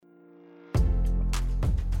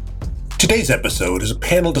Today's episode is a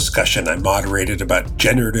panel discussion I moderated about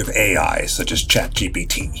generative AI, such as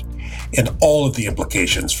ChatGPT, and all of the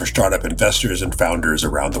implications for startup investors and founders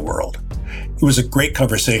around the world. It was a great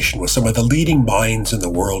conversation with some of the leading minds in the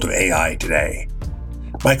world of AI today.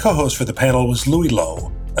 My co-host for the panel was Louis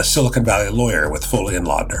Lehot, a Silicon Valley lawyer with Foley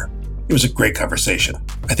Lardner. It was a great conversation.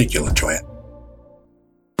 I think you'll enjoy it.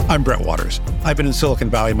 I'm Brett Waters. I've been in Silicon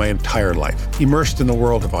Valley my entire life, immersed in the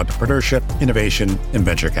world of entrepreneurship, innovation, and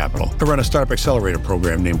venture capital. I run a startup accelerator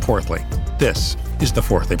program named Fourthly. This is the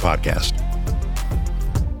Fourthly Podcast.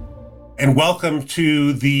 And welcome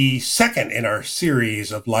to the second in our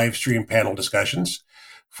series of live stream panel discussions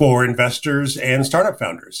for investors and startup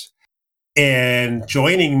founders. And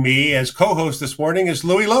joining me as co-host this morning is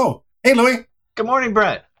Louis Lehot. Hey, Louis. Good morning,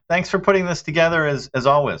 Brett. Thanks for putting this together as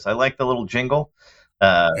always. I like the little jingle.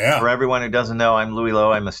 For everyone who doesn't know, I'm Louis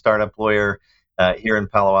Lehot. I'm a startup lawyer here in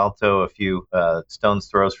Palo Alto, a few stone's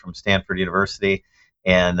throws from Stanford University.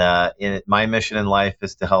 And my mission in life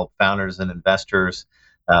is to help founders and investors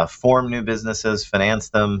form new businesses, finance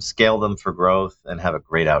them, scale them for growth, and have a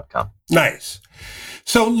great outcome. Nice.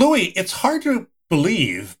 So, Louis, it's hard to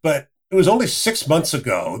believe, but it was only 6 months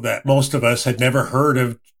ago that most of us had never heard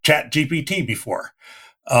of ChatGPT before.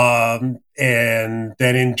 And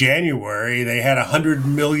then in January, they had 100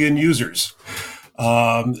 million users.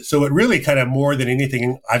 So it really kind of more than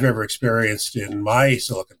anything I've ever experienced in my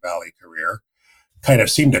Silicon Valley career kind of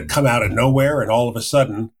seemed to come out of nowhere and all of a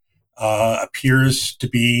sudden appears to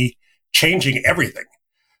be changing everything.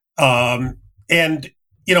 And,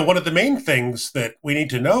 you know, one of the main things that we need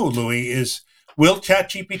to know, Louis, is will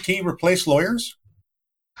ChatGPT replace lawyers?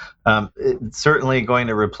 It's certainly going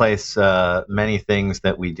to replace many things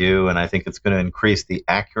that we do, and I think it's going to increase the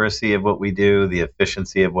accuracy of what we do, the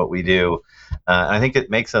efficiency of what we do. And I think it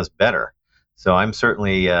makes us better. So I'm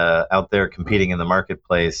certainly out there competing in the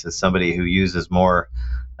marketplace as somebody who uses more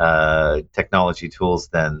technology tools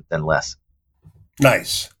than less.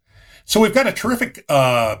 Nice. So we've got a terrific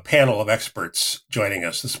panel of experts joining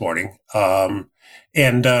us this morning.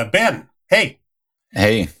 And Ben, hey.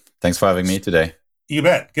 Hey, thanks for having me today. You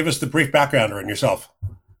bet. Give us the brief background on yourself.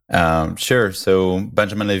 Sure. So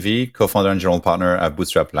Benjamin Levy, co-founder and general partner at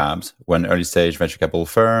Bootstrap Labs. We're an early-stage venture capital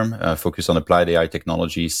firm focused on applied AI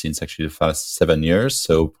technology since actually the past 7 years.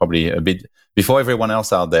 So probably a bit before everyone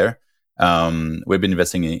else out there. We've been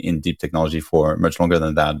investing in deep technology for much longer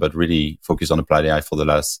than that, but really focused on applied AI for the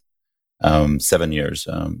last 7 years.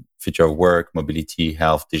 Future of work, mobility,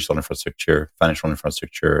 health, digital infrastructure, financial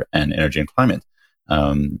infrastructure, and energy and climate.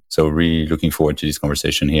 So really looking forward to this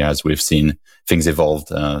conversation here as we've seen things evolved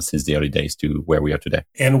since the early days to where we are today.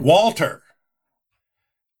 And Walter,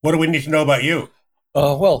 what do we need to know about you?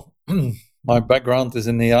 Well, my background is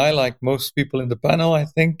in AI, like most people in the panel, I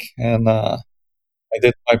think. And I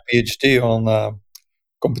did my PhD on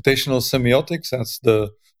computational semiotics. That's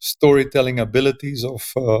the storytelling abilities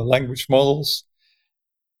of language models.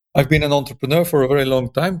 I've been an entrepreneur for a very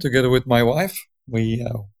long time together with my wife.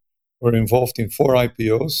 We're involved in 4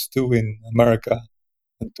 IPOs, 2 in America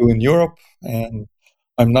and 2 in Europe. And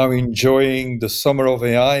I'm now enjoying the summer of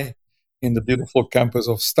AI in the beautiful campus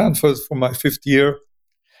of Stanford for my 5th year.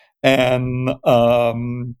 And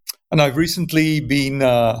I've recently been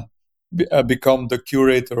become the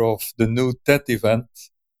curator of the new TED event,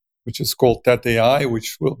 which is called TED AI,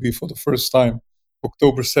 which will be for the first time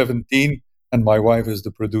October 17. And my wife is the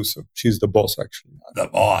producer. She's the boss, actually. The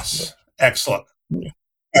boss. Excellent. Yeah.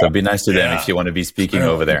 So be nice to them if you want to be speaking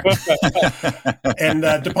over there. And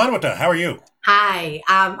Dipanwata, how are you? Hi,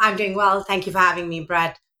 I'm doing well. Thank you for having me,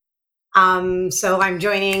 Brett. So I'm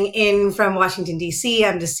joining in from Washington, D.C.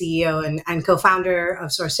 I'm the CEO and co-founder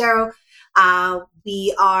of Sourcero.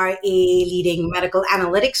 We are a leading medical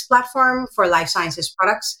analytics platform for life sciences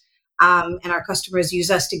products. And our customers use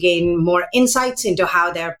us to gain more insights into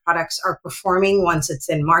how their products are performing once it's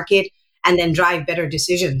in market, and then drive better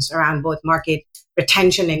decisions around both market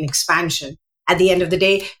retention and expansion. At the end of the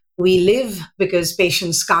day, we live because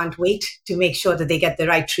patients can't wait to make sure that they get the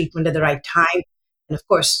right treatment at the right time. And of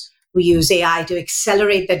course, we use AI to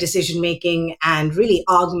accelerate the decision-making and really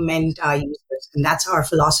augment our users. And that's our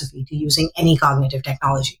philosophy to using any cognitive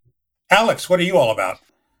technology. Alex, what are you all about?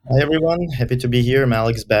 Hi, everyone. Happy to be here. I'm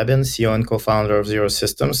Alex Babin, CEO and co-founder of Zero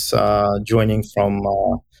Systems, joining from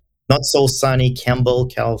not so sunny Campbell,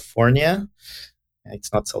 California.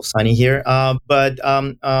 It's not so sunny here. But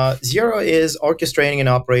Zero is orchestrating an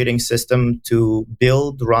operating system to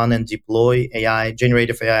build, run, and deploy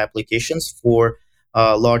generative AI applications for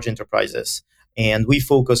large enterprises. And we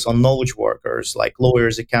focus on knowledge workers like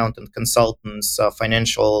lawyers, accountants, consultants,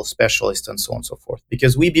 financial specialists, and so on and so forth.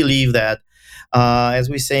 Because we believe that As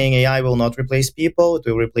we're saying, AI will not replace people. It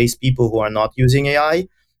will replace people who are not using AI.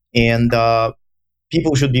 And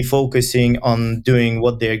people should be focusing on doing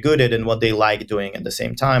what they're good at and what they like doing at the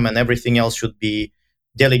same time. And everything else should be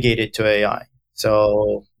delegated to AI.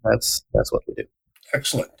 So that's what we do.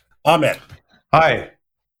 Excellent. Ahmed. Hi.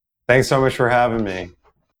 Thanks so much for having me.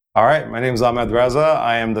 All right. My name is Ahmed Reza.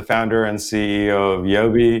 I am the founder and CEO of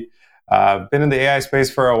Yobi. I've been in the AI space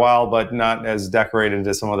for a while, but not as decorated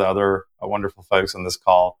as some of the other wonderful folks on this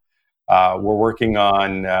call. We're working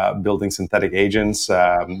on building synthetic agents,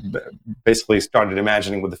 basically started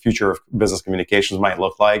imagining what the future of business communications might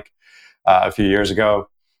look like a few years ago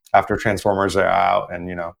after Transformers are out and,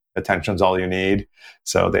 attention's all you need.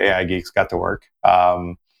 So the AI geeks got to work.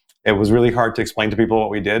 It was really hard to explain to people what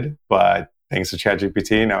we did, but thanks to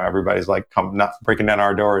ChatGPT, now everybody's not breaking down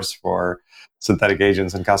our doors for synthetic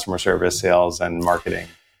agents and customer service, sales, and marketing.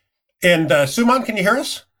 And Suman, can you hear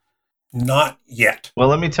us? Not yet. Well,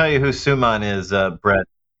 let me tell you who Suman is, Brett.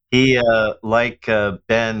 He, like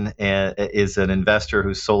Ben, is an investor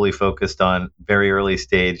who's solely focused on very early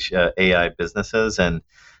stage AI businesses, and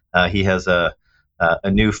he has a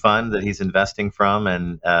new fund that he's investing from,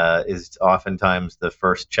 and is oftentimes the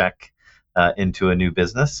first check into a new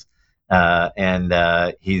business.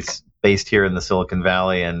 And he's based here in the Silicon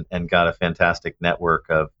Valley and got a fantastic network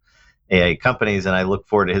of AI companies. And I look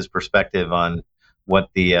forward to his perspective on what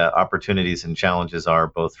the opportunities and challenges are,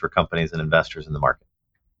 both for companies and investors in the market.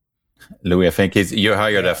 Louis, I think you're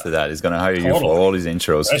hired after that. He's going to hire you for all these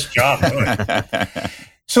intros. Nice job,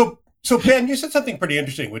 Louis. So Ben, you said something pretty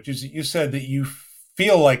interesting, which is you said that you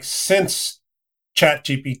feel like since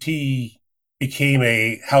ChatGPT became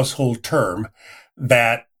a household term,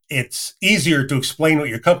 that it's easier to explain what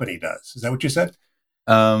your company does. Is that what you said?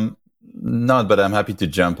 Not, but I'm happy to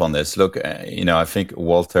jump on this. Look, I think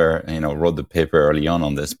Walter, wrote the paper early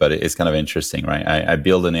on this, but it's kind of interesting, right? I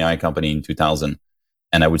built an AI company in 2000,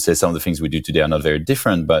 and I would say some of the things we do today are not very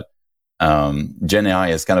different, but Gen AI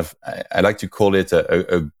is kind of, I like to call it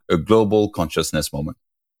a global consciousness moment,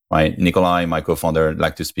 right? Nikolai, my co-founder,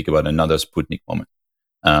 like to speak about another Sputnik moment.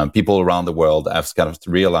 People around the world have kind of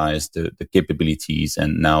realized the capabilities,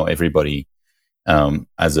 and now everybody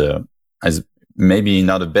has maybe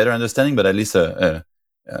not a better understanding, but at least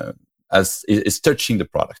is touching the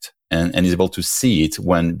product and is able to see it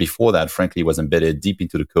when before that, frankly, was embedded deep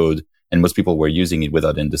into the code, and most people were using it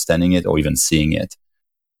without understanding it or even seeing it.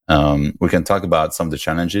 We can talk about some of the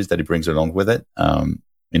challenges that it brings along with it.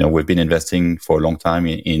 We've been investing for a long time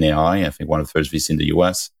in AI. I think one of the first VCs in the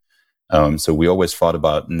US. So we always thought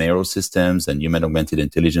about narrow systems, and human augmented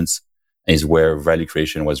intelligence is where value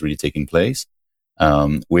creation was really taking place.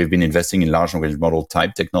 We've been investing in large language model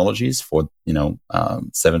type technologies for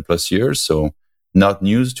 7+ years. So not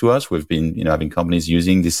news to us. We've been having companies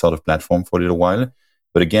using this sort of platform for a little while.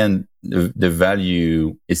 But again, the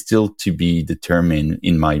value is still to be determined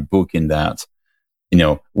in my book, in that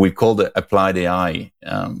we called it applied AI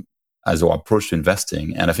as our approach to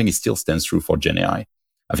investing, and I think it still stands true for Gen AI.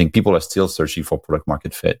 I think people are still searching for product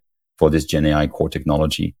market fit for this Gen AI core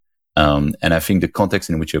technology. And I think the context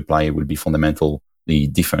in which you apply it will be fundamentally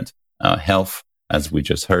different. Health, as we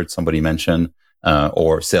just heard somebody mention,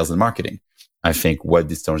 or sales and marketing. I think what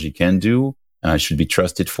this technology can do, should be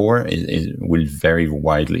trusted for, it will vary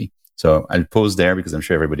widely. So I'll pause there because I'm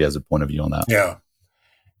sure everybody has a point of view on that. Yeah.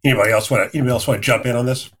 Anybody else want to jump in on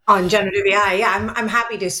this? On generative AI, yeah, I'm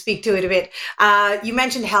happy to speak to it a bit. You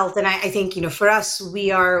mentioned health, and I think for us, we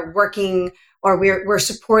are working, or we're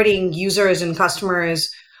supporting users and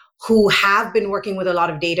customers who have been working with a lot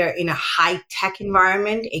of data in a high tech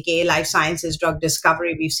environment, aka life sciences, drug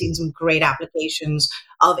discovery. We've seen some great applications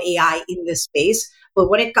of AI in this space. But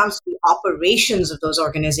when it comes to the operations of those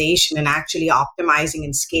organizations and actually optimizing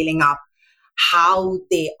and scaling up how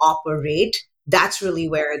they operate, that's really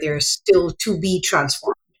where they're still to be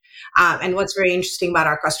transformed. And what's very interesting about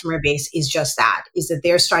our customer base is just that, is that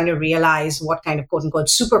they're starting to realize what kind of quote unquote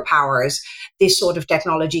superpowers this sort of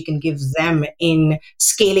technology can give them in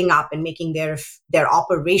scaling up and making their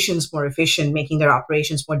operations more efficient, making their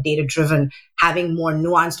operations more data driven, having more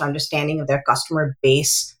nuanced understanding of their customer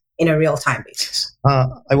base in a real-time basis.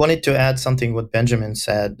 I wanted to add something what Benjamin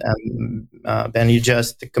said. Ben, you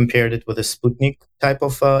just compared it with a Sputnik type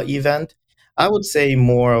of event. I would say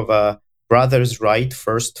more of a brothers Wright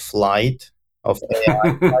first flight of AI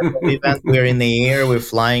type of event. We're in the air, we're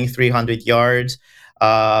flying 300 yards.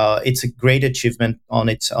 It's a great achievement on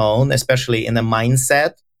its own, especially in the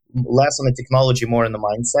mindset, less on the technology, more in the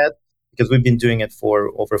mindset, because we've been doing it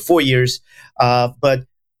for over 4 years. But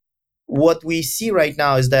what we see right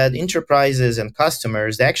now is that enterprises and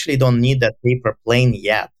customers, they actually don't need that paper plane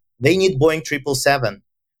yet. they need Boeing 777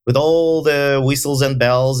 with all the whistles and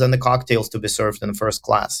bells and the cocktails to be served in first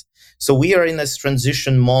class. So we are in this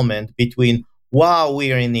transition moment between, wow,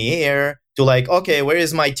 we are in the air, to like, okay, where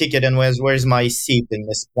is my ticket and where's my seat in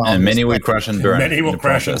this plane? And many will crash and burn. Many will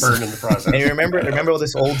crash and burn in the process. And you remember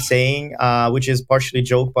this old saying, which is partially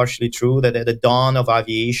joke, partially true, that at the dawn of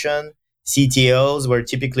aviation, CTOs were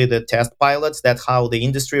typically the test pilots. That's how the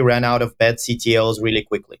industry ran out of bad CTOs really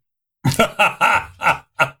quickly.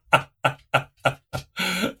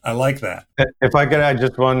 I like that. If I could add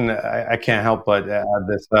just one, I can't help but add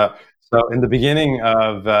this. So in the beginning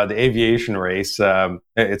of the aviation race,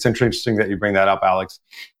 it's interesting that you bring that up, Alex.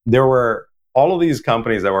 There were all of these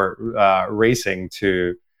companies that were racing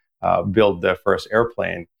to build the first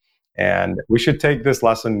airplane. And we should take this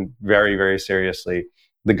lesson very, very seriously.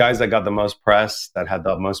 The guys that got the most press, that had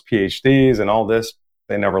the most PhDs and all this,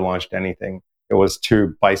 they never launched anything. It was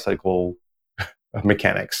two bicycle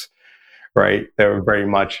mechanics, right? They were very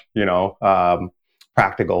much,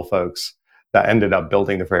 practical folks that ended up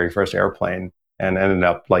building the very first airplane and ended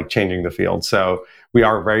up like changing the field. So we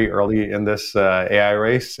are very early in this AI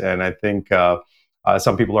race, and I think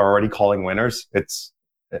some people are already calling winners. It's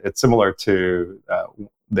similar to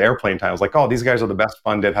the airplane times, like, oh, these guys are the best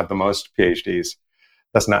funded, have the most PhDs.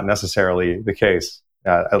 That's not necessarily the case,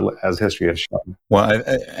 as history has shown. Well,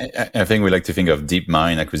 I think we like to think of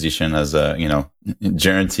DeepMind acquisition as a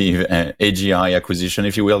generative AGI acquisition,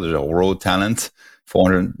 if you will. There's a raw talent.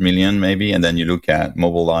 400 million maybe, and then you look at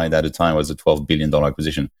Mobileye at the time was a $12 billion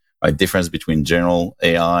acquisition. Right, difference between general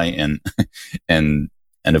AI and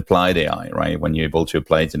applied AI, right? When you're able to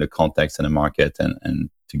apply it in a context and a market and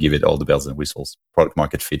to give it all the bells and whistles. Product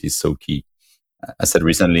market fit is so key. I said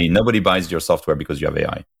recently, nobody buys your software because you have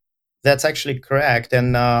AI. That's actually correct,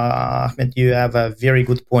 and Ahmed, you have a very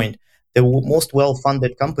good point. The most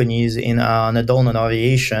well-funded companies in Nadal and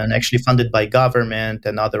aviation, actually funded by government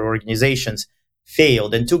and other organizations,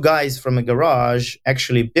 failed. And two guys from a garage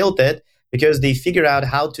actually built it because they figured out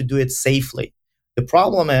how to do it safely. The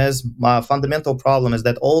problem is, fundamental problem is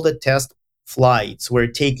that all the test flights were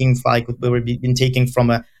taking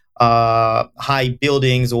from high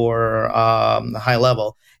buildings or high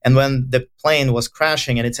level. And when the plane was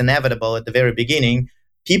crashing, and it's inevitable at the very beginning,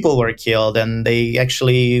 people were killed and they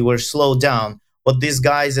actually were slowed down. What these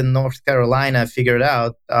guys in North Carolina figured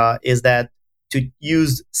out is that to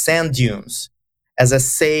use sand dunes as a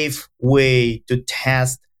safe way to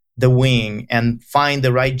test the wing and find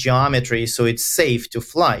the right geometry so it's safe to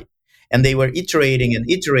fly. And they were iterating and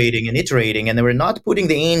iterating and iterating, and they were not putting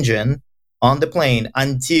the engine on the plane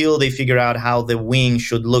until they figure out how the wing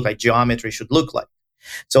should look like, geometry should look like.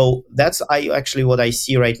 So that's actually what I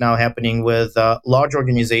see right now happening with large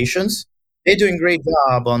organizations. They're doing a great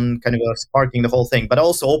job on kind of sparking the whole thing, but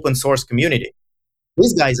also open source community.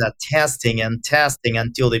 These guys are testing and testing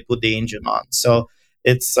until they put the engine on. So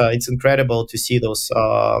it's incredible to see those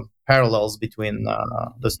parallels between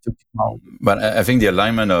those two technologies. But I think the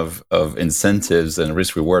alignment of incentives and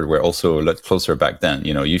risk reward were also a lot closer back then.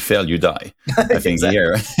 You fail, you die. I think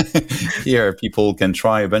here people can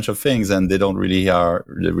try a bunch of things and they don't really are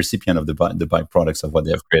the recipient of the byproducts of what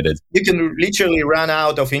they have created. You can literally run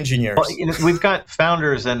out of engineers. Well, we've got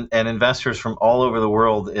founders and investors from all over the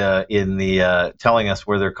world in the telling us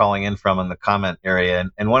where they're calling in from in the comment area.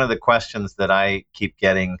 And one of the questions that I keep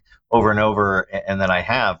getting over and over, and that I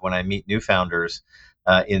have when I meet new founders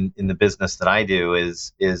in the business that I do,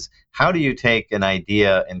 is how do you take an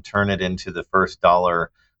idea and turn it into the first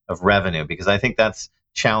dollar of revenue? Because I think that's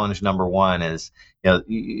challenge number one. Is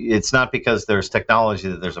it's not because there's technology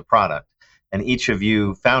that there's a product, and each of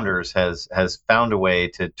you founders has found a way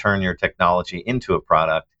to turn your technology into a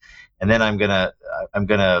product. And then I'm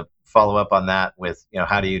gonna follow up on that with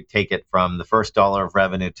how do you take it from the first dollar of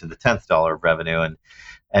revenue to the 10th dollar of revenue?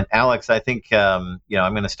 And Alex, I think I'm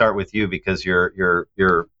going to start with you because your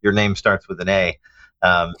name starts with an A.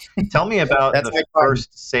 Tell me about the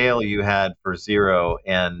first sale you had for Xero,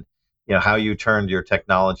 and how you turned your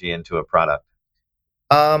technology into a product.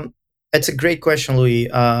 It's a great question, Louis.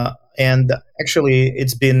 And actually,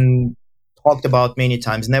 it's been talked about many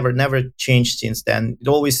times. Never changed since then. It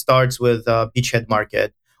always starts with beachhead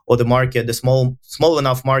market, or the market, the small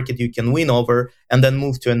enough market you can win over, and then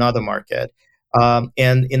move to another market. And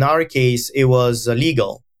in our case, it was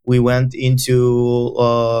legal. We went into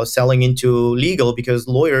selling into legal because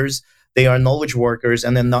lawyers, they are knowledge workers,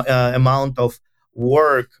 and the amount of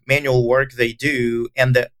manual work they do,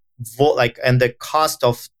 and the cost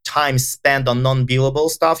of time spent on non-billable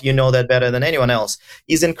stuff, that better than anyone else,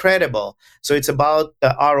 is incredible. So it's about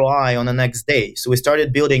the ROI on the next day. So we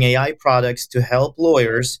started building AI products to help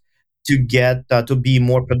lawyers to get to be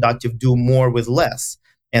more productive, do more with less,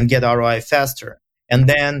 and get ROI faster. And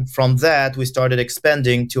then from that, we started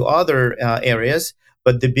expanding to other areas.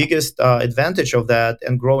 But the biggest advantage of that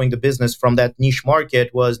and growing the business from that niche market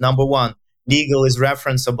was, number one, legal is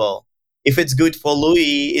referenceable. If it's good for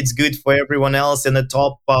Louis, it's good for everyone else in the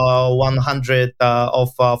top 100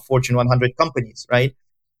 of Fortune 100 companies, right?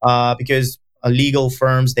 Because legal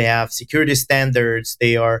firms, they have security standards,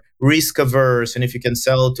 they are risk averse, and if you can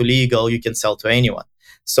sell to legal, you can sell to anyone.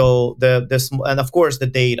 So and of course the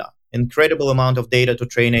data, incredible amount of data to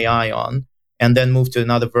train AI on, and then move to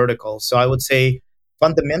another vertical. So I would say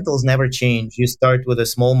fundamentals never change. You start with a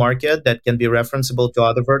small market that can be referenceable to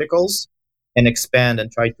other verticals and expand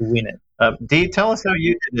and try to win it. Dee, tell us how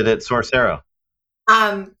you did it at Sourcero.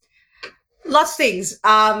 Lots of things.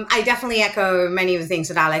 I definitely echo many of the things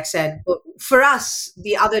that Alex said. But for us,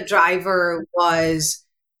 the other driver was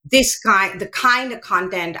the kind of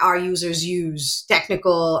content our users use,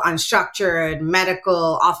 technical, unstructured,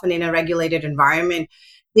 medical, often in a regulated environment,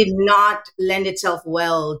 did not lend itself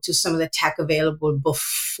well to some of the tech available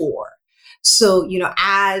before. So,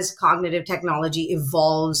 as cognitive technology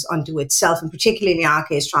evolves unto itself, and particularly in our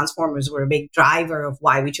case, transformers were a big driver of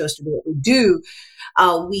why we chose to do what we do.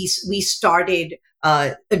 We started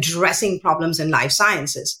addressing problems in life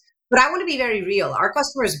sciences. But I want to be very real. Our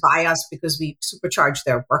customers buy us because we supercharge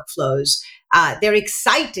their workflows. They're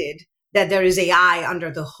excited that there is AI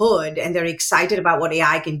under the hood, and they're excited about what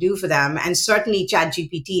AI can do for them. And certainly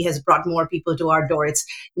ChatGPT has brought more people to our door. It's,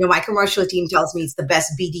 my commercial team tells me it's the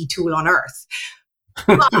best BD tool on earth.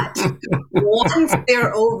 But once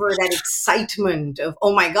they're over that excitement of,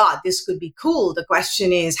 oh my God, this could be cool, the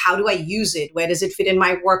question is, how do I use it? Where does it fit in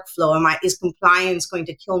my workflow? Is compliance going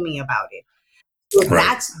to kill me about it? So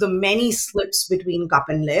that's the many slips between cup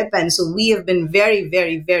and lip. And so we have been very,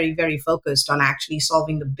 very, very, very focused on actually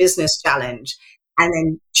solving the business challenge and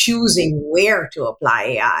then choosing where to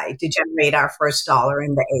apply AI to generate our first dollar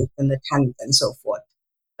in the 8th and the 10th and so forth.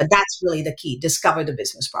 But that's really the key, discover the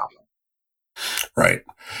business problem. Right.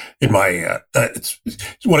 In my, it's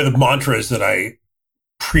one of the mantras that I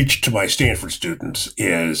preach to my Stanford students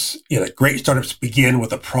is, great startups begin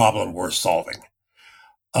with a problem worth solving.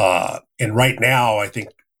 And right now, I think,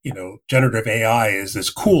 generative AI is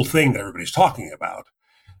this cool thing that everybody's talking about.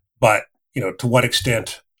 But, to what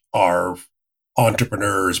extent are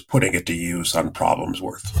entrepreneurs putting it to use on problems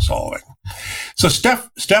worth solving? So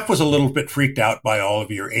Steph was a little bit freaked out by all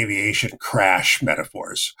of your aviation crash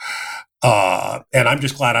metaphors. And I'm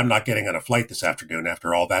just glad I'm not getting on a flight this afternoon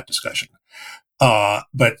after all that discussion.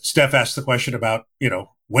 But Steph asked the question about,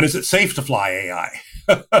 when is it safe to fly AI?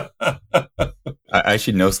 I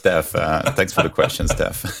actually know Steph. Thanks for the question,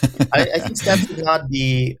 Steph. I think Steph should not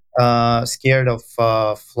be scared of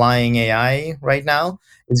flying AI right now.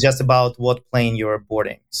 It's just about what plane you're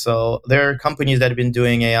boarding. So there are companies that have been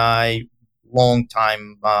doing AI long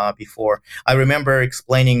time before. I remember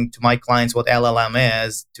explaining to my clients what LLM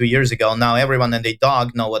is 2 years ago. Now everyone and their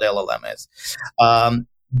dog know what LLM is.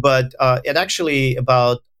 But it actually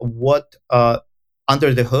about what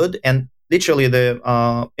under the hood, and literally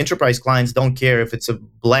the enterprise clients don't care if it's a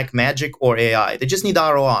black magic or AI. They just need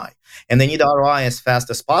ROI, and they need ROI as fast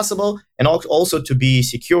as possible, and also to be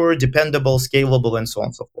secure, dependable, scalable, and so on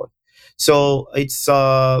and so forth. So it's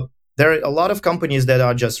there are a lot of companies that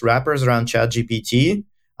are just wrappers around ChatGPT.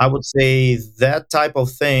 I would say that type of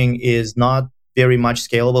thing is not very much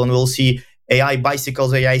scalable, and we'll see AI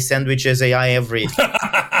bicycles, AI sandwiches, AI everything.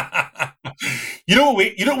 You know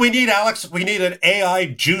what we need, Alex? We need an AI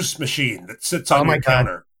juice machine that sits on your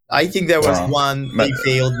counter. I think there was one. They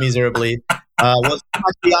failed miserably. Was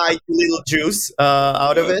AI little juice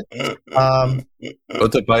out of it?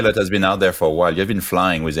 Autopilot has been out there for a while. You've been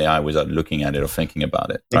flying with AI without looking at it or thinking about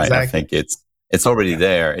it, right? Exactly. I think it's already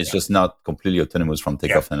there. It's just not completely autonomous from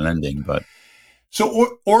takeoff and landing, but.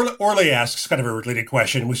 So Orly asks kind of a related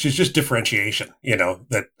question, which is just differentiation.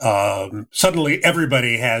 That suddenly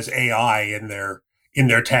everybody has AI in their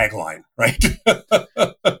tagline, right?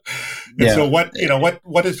 So what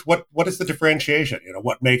is the differentiation?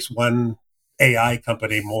 What makes one AI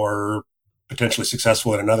company more potentially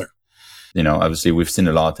successful than another? Obviously we've seen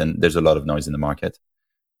a lot, and there's a lot of noise in the market.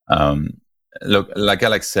 Look, like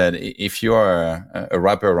Alex said, if you are a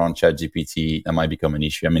wrapper around ChatGPT, that might become an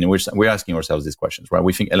issue. I mean, we're asking ourselves these questions, right?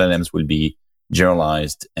 We think LLMs will be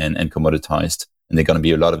generalized and commoditized, and there are going to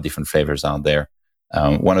be a lot of different flavors out there.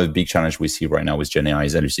 One of the big challenges we see right now with Gen AI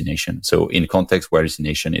is hallucination. So in context where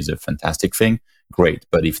hallucination is a fantastic thing, great.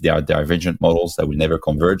 But if there are divergent models that will never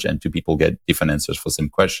converge and two people get different answers for same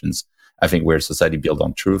questions, I think we're a society built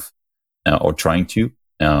on truth or trying to,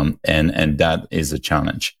 and that is a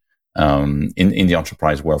challenge. in the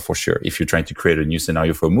enterprise world for sure. If you're trying to create a new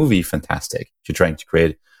scenario for a movie, fantastic. If you're trying to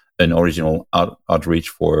create an original outreach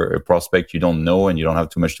for a prospect you don't know and you don't have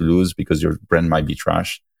too much to lose because your brand might be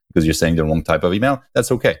trash because you're saying the wrong type of email,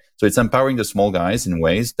 that's okay. So it's empowering the small guys in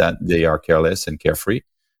ways that they are careless and carefree.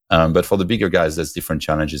 But for the bigger guys, there's different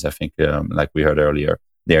challenges. I think, like we heard earlier,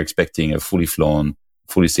 they're expecting a fully flown,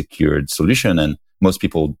 fully secured solution. And most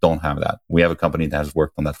people don't have that. We have a company that has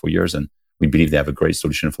worked on that for years, and we believe they have a great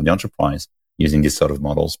solution for the enterprise using these sort of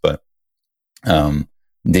models. But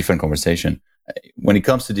different conversation. When it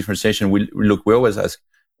comes to differentiation, we always ask,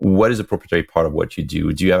 what is the proprietary part of what you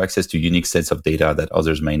do? Do you have access to unique sets of data that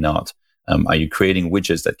others may not? Are you creating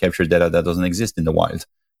widgets that capture data that doesn't exist in the wild?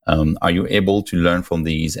 Are you able to learn from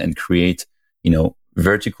these and create,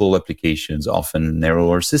 vertical applications, often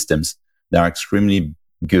narrower systems that are extremely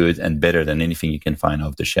good and better than anything you can find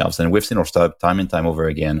off the shelves? And we've seen our startup time and time over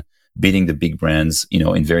again beating the big brands,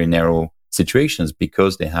 in very narrow situations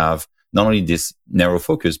because they have not only this narrow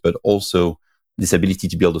focus, but also this ability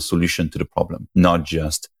to build a solution to the problem, not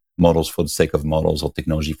just models for the sake of models or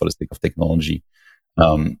technology for the sake of technology.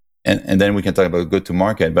 And then we can talk about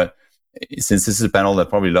go-to-market. But since this is a panel that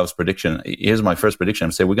probably loves prediction, here's my first prediction.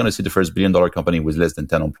 I'm saying we're going to see the first billion-dollar company with less than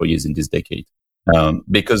 10 employees in this decade.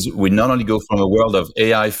 Because we not only go from a world of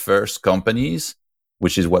AI-first companies,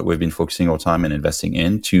 which is what we've been focusing our time and investing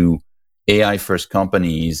in, to AI-first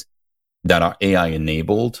companies that are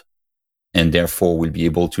AI-enabled, and therefore will be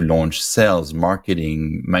able to launch sales,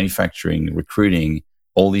 marketing, manufacturing, recruiting,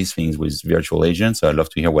 all these things with virtual agents. So I'd love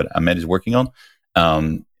to hear what Ahmed is working on.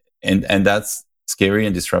 And that's scary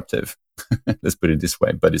and disruptive. Let's put it this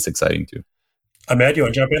way, but it's exciting too. Ahmed, you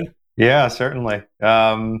want to jump in? Yeah, certainly.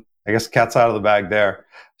 I guess cat's out of the bag there.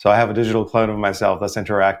 So I have a digital clone of myself that's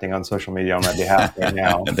interacting on social media on my behalf right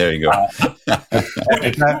now. There you go.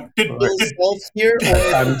 Here,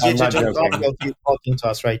 or I'm not joking. Talking to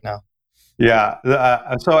us right now. Yeah.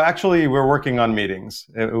 So actually, we're working on meetings.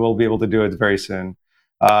 We'll be able to do it very soon.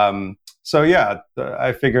 So yeah,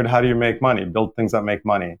 I figured, how do you make money? Build things that make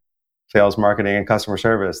money. Sales, marketing, and customer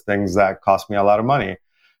service, things that cost me a lot of money.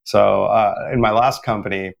 So in my last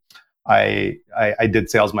company, I did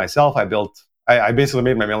sales myself. I basically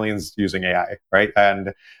made my millions using AI, right?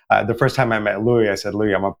 And the first time I met Louis, I said,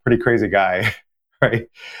 Louis, I'm a pretty crazy guy, right?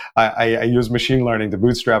 I use machine learning to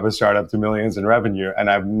bootstrap a startup to millions in revenue, and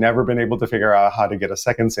I've never been able to figure out how to get a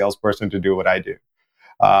second salesperson to do what I do.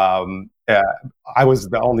 I was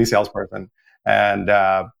the only salesperson, and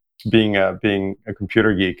being a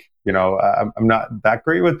computer geek, I'm not that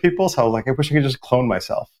great with people, so I was like, I wish I could just clone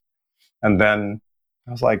myself. And then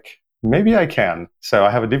I was like, maybe I can. So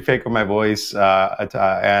I have a deep fake of my voice,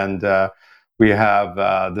 and we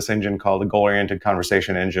have this engine called the goal-oriented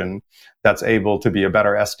conversation engine that's able to be a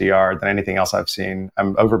better SDR than anything else I've seen.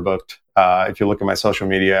 I'm overbooked. If you look at my social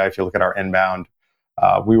media, if you look at our inbound,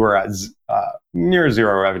 we were at near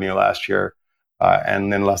zero revenue last year.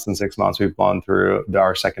 And in less than 6 months, we've blown through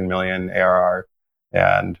our second million ARR.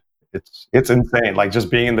 And it's insane. Like, just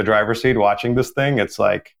being in the driver's seat watching this thing, it's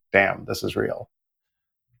like, damn, this is real.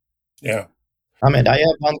 Yeah. Ahmed, I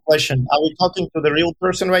have one question. Are we talking to the real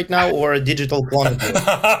person right now or a digital clone of you?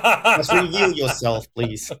 Just reveal yourself,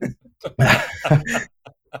 please.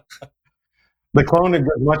 The clone gives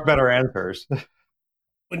much better answers.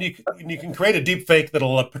 When you can create a deep fake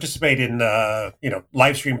that'll participate in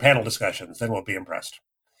live stream panel discussions, then we'll be impressed.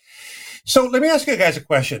 So let me ask you guys a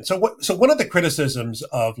question. So one of the criticisms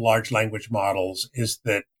of large language models is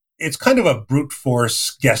that it's kind of a brute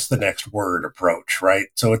force guess the next word approach, right?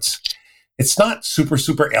 So it's not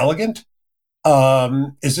super elegant.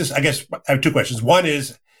 Is this? I guess I have two questions. One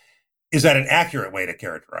is that an accurate way to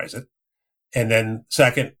characterize it? And then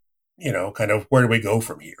second, kind of where do we go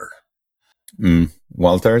from here?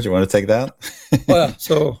 Walter, do you want to take that? Well,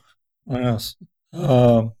 so yes.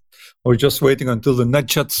 I was just waiting until the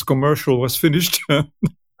NetJets commercial was finished.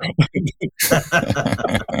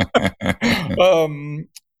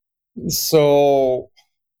 So,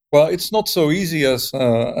 well, it's not so easy as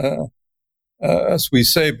we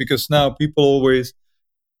say, because now people always,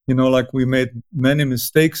 like we made many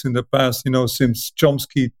mistakes in the past, since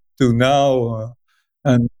Chomsky to now,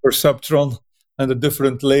 and perceptron and the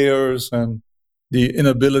different layers and the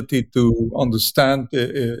inability to understand,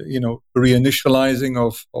 reinitializing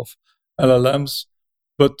of LLMs.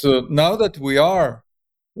 But now that we are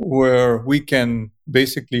where we can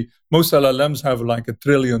basically, most LLMs have like 1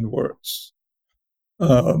 trillion words,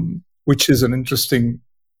 which is an interesting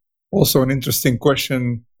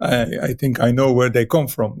question. I think I know where they come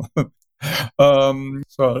from.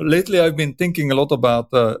 So lately I've been thinking a lot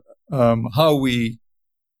about how we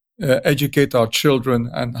educate our children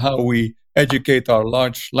and how we educate our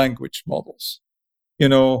large language models.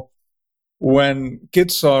 When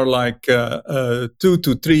kids are like 2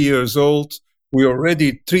 to 3 years old, we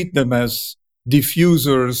already treat them as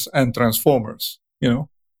diffusers and transformers.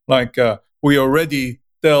 We already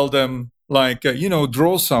tell them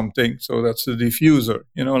draw something. So that's the diffuser,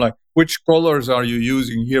 which colors are you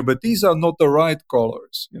using here? But these are not the right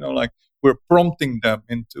colors, we're prompting them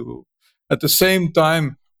into. At the same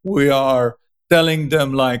time, we are telling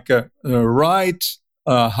them write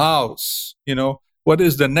a house, what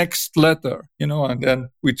is the next letter, and then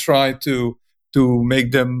we try to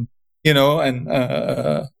make them, and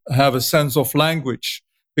have a sense of language,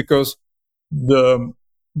 because the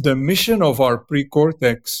mission of our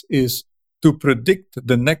pre-cortex is to predict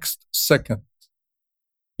the next second.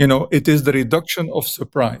 It is the reduction of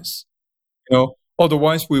surprise.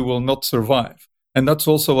 Otherwise we will not survive. And that's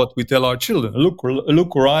also what we tell our children. Look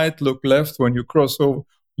right, look left when you cross over,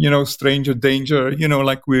 stranger danger,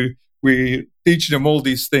 we teach them all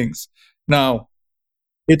these things. Now,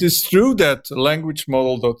 it is true that language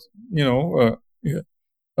model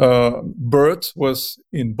BERT was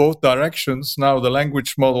in both directions. Now the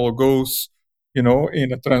language model goes, in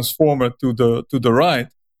a transformer to the right.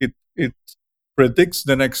 It predicts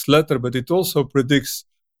the next letter, but it also predicts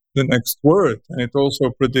the next word, and it also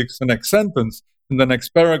predicts the next sentence, and the next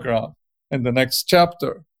paragraph, and the next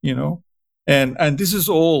chapter. And this is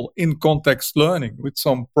all in context learning with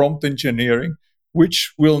some prompt engineering,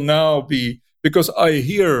 which will now be, because I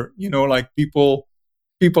hear,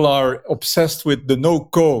 people are obsessed with the no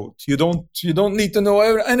code. You don't need to know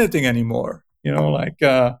anything anymore,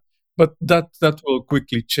 but that will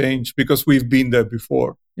quickly change, because we've been there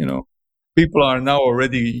before. People are now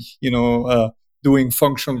already, doing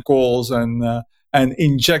function calls and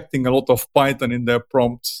injecting a lot of Python in their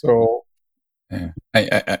prompts. So. Yeah.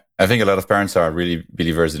 I think a lot of parents are really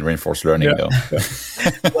believers in reinforced learning, though.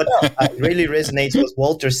 What really resonates with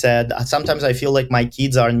Walter said. Sometimes I feel like my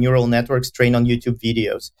kids are neural networks trained on YouTube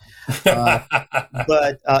videos,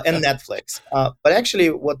 and Netflix. But actually,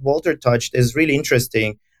 what Walter touched is really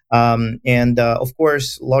interesting. And of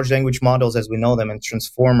course, large language models, as we know them, and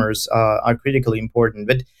transformers are critically important.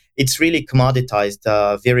 But it's really commoditized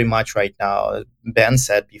very much right now, Ben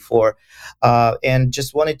said before. And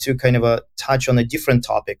just wanted to kind of touch on a different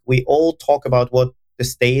topic. We all talk about what the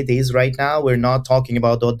state is right now. We're not talking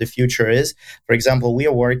about what the future is. For example, we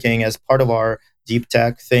are working as part of our deep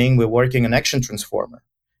tech thing, we're working on action transformer.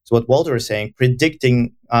 So what Walter is saying,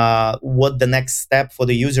 predicting what the next step for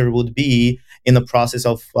the user would be in the process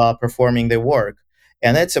of performing their work.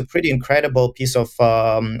 And that's a pretty incredible piece of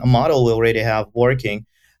a model we already have working.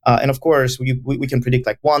 And of course, we can predict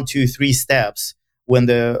 1, 2, 3 steps when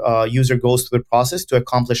the user goes through the process to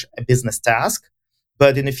accomplish a business task.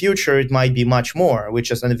 But in the future, it might be much more, which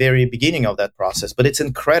is in the very beginning of that process. But it's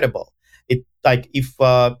incredible. If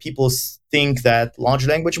people think that large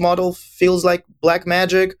language model feels like black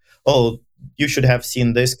magic, you should have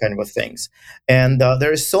seen this kind of things. And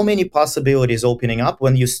there are so many possibilities opening up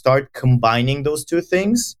when you start combining those two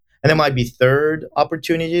things. And there might be third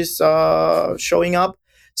opportunities showing up.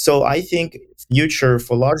 So I think future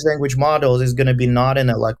for large language models is going to be not in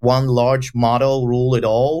one large model rule at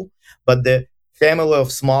all, but the family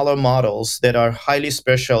of smaller models that are highly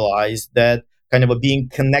specialized, that kind of are being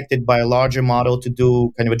connected by a larger model to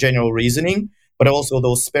do kind of a general reasoning, but also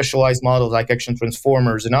those specialized models like action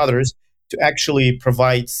transformers and others to actually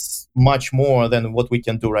provide much more than what we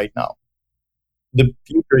can do right now. The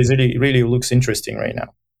future is really looks interesting right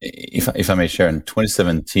now. If I may share, in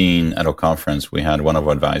 2017 at our conference, we had one of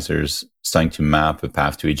our advisors starting to map a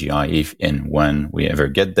path to AGI if and when we ever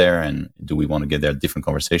get there, and do we want to get there, different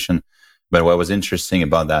conversation. But what was interesting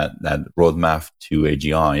about that roadmap to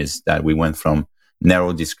AGI is that we went from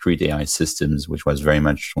narrow discrete AI systems, which was very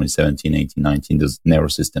much 2017, 18, 19, those narrow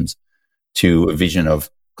systems, to a vision of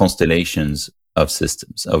constellations of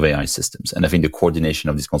systems, of AI systems. And I think the coordination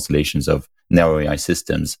of these constellations of narrow AI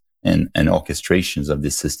systems and orchestrations of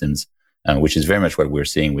these systems, which is very much what we're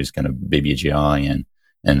seeing with kind of baby AGI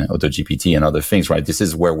and AutoGPT and other things, right? This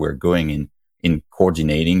is where we're going in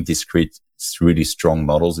coordinating discrete, really strong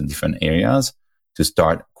models in different areas. To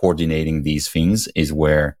start coordinating these things is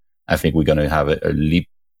where I think we're going to have a leap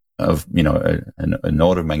of, an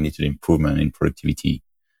order of magnitude improvement in productivity.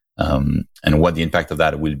 And what the impact of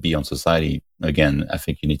that will be on society, again, I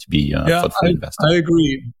think you need to be thoughtfully invested. I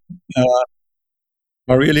agree.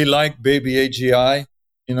 I really like baby AGI,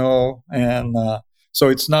 and so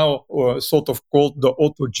it's now sort of called the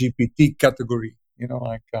AutoGPT category,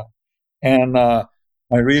 and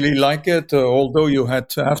I really like it, although you have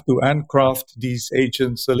to handcraft these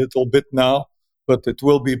agents a little bit now, but it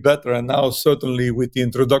will be better. And now, certainly with the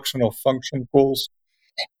introduction of function calls,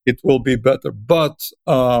 it will be better. But,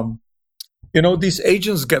 these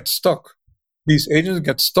agents get stuck. These agents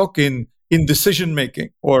get stuck in decision making,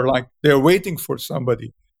 or like they're waiting for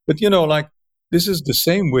somebody. But, this is the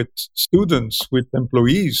same with students, with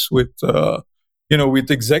employees, with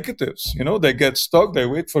executives. They get stuck, they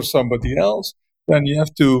wait for somebody else. Then you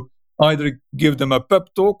have to either give them a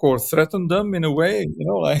pep talk or threaten them in a way,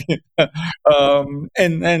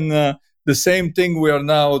 the same thing we are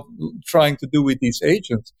now trying to do with these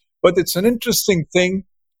agents. But it's an interesting thing,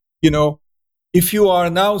 if you are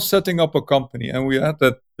now setting up a company, and we had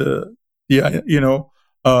that,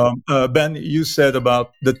 Ben, you said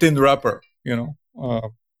about the thin wrapper,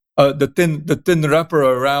 the thin wrapper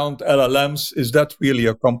around LLMs, is that really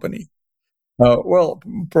a company? Well,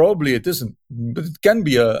 probably it isn't, but it can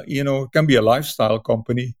be a lifestyle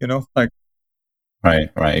company,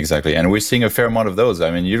 Right, exactly. And we're seeing a fair amount of those.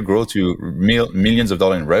 I mean, you grow to millions of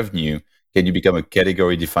dollars in revenue. Can you become a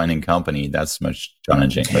category-defining company? That's much more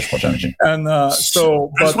challenging. And I just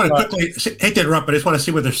want to quickly hate to interrupt, but I just want to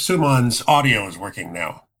see whether Suman's audio is working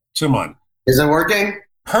now. Suman, is it working?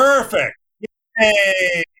 Perfect.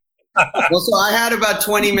 Yay! Well, so I had about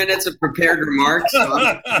 20 minutes of prepared remarks. So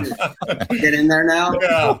I'm get in there now.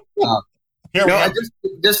 Yeah.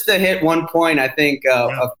 Just to hit one point, I think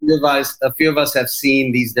a few of us have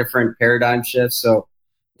seen these different paradigm shifts. So,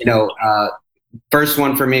 first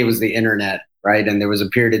one for me was the internet, right? And there was a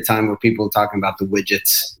period of time where people were talking about the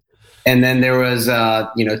widgets, and then there was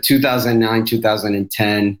 2009,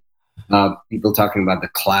 2010, people talking about the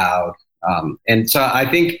cloud, and so I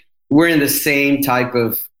think we're in the same type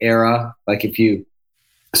of era. Like if you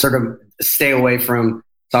sort of stay away from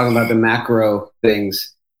talking about the macro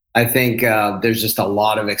things, I think there's just a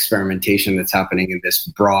lot of experimentation that's happening in this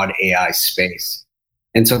broad AI space.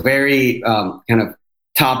 And so very kind of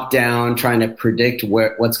top down, trying to predict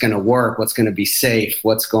what's going to work, what's going to be safe,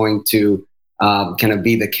 what's going to kind of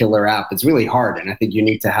be the killer app. It's really hard. And I think you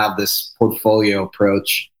need to have this portfolio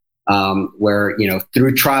approach where,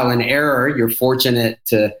 through trial and error, you're fortunate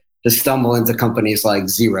to stumble into companies like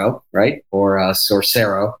Xero, right? Or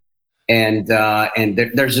Sorcero. And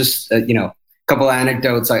there's just, a couple of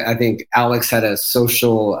anecdotes. I think Alex had a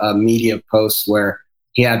social media post where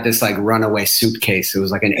he had this like runaway suitcase. It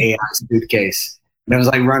was like an AI suitcase. And it was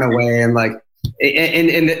like runaway and like, and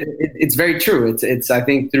it's very true. It's I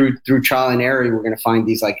think through trial and error, we're going to find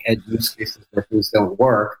these like edge use cases where things don't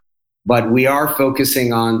work, but we are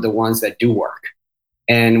focusing on the ones that do work.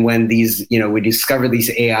 And when these, we discover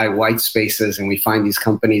these AI white spaces and we find these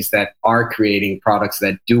companies that are creating products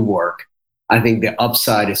that do work, I think the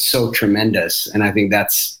upside is so tremendous. And I think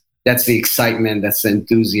that's the excitement, that's the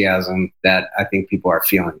enthusiasm that I think people are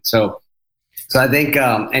feeling. So I think,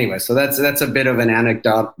 anyway, so that's a bit of an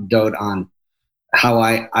anecdote on how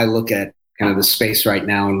I look at kind of the space right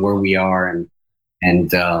now and where we are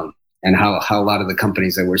and how a lot of the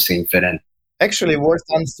companies that we're seeing fit in. Actually, worth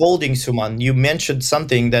unfolding, Suman. You mentioned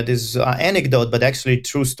something that is anecdote, but actually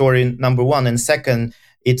true story, number one. And second,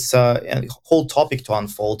 it's a whole topic to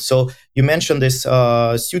unfold. So you mentioned this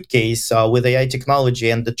suitcase with AI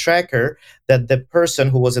technology and the tracker that the person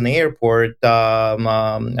who was in the airport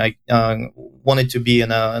wanted to be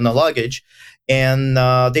in a luggage, and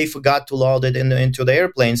they forgot to load it into the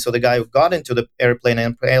airplane. So the guy who got into the airplane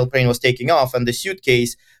and the airplane was taking off, and the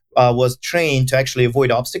suitcase was trained to actually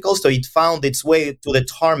avoid obstacles. So it found its way to the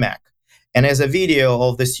tarmac. And as a video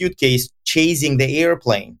of the suitcase chasing the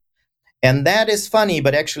airplane. And that is funny,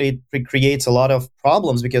 but actually it creates a lot of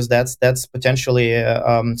problems because that's potentially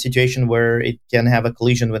a situation where it can have a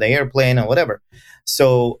collision with the airplane or whatever.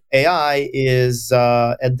 So AI is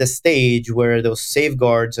at the stage where those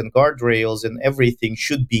safeguards and guardrails and everything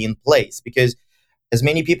should be in place, because as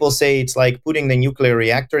many people say, it's like putting the nuclear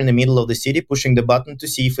reactor in the middle of the city, pushing the button to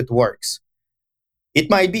see if it works. It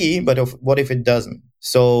might be, but what if it doesn't?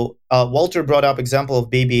 So Walter brought up example of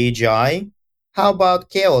baby AGI. How about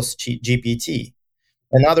Chaos GPT?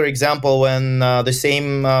 Another example when the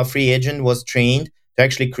same free agent was trained to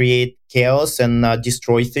actually create chaos and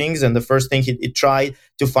destroy things. And the first thing it tried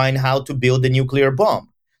to find how to build a nuclear bomb.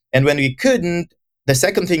 And when we couldn't, the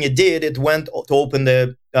second thing it did, it went to open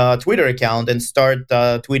the Twitter account and start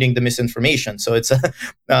tweeting the misinformation. So it's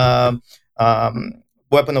a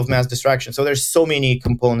weapon of mass destruction. So there's so many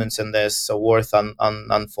components in this, so worth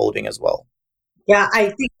unfolding as well. Yeah, I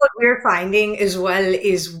think what we're finding as well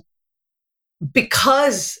is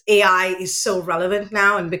because AI is so relevant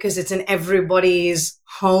now and because it's in everybody's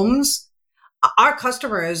homes, our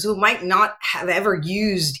customers who might not have ever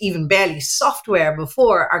used even barely software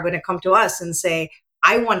before are going to come to us and say,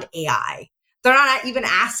 I want AI. They're not even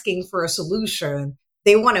asking for a solution.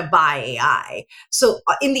 They want to buy AI. So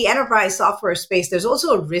in the enterprise software space, there's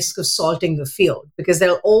also a risk of salting the field because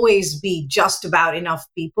there'll always be just about enough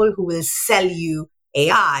people who will sell you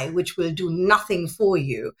AI, which will do nothing for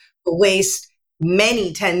you, but waste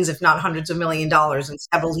many tens, if not hundreds of $1 millions in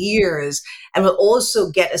several years, and will also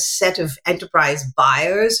get a set of enterprise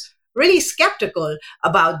buyers really skeptical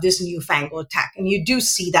about this newfangled tech. And you do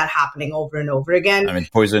see that happening over and over again. I mean,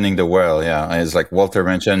 poisoning the well, yeah. It's like Walter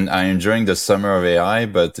mentioned, I'm enjoying the summer of AI,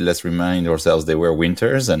 but let's remind ourselves they were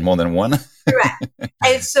winters and more than one. Correct.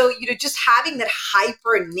 And so, just having that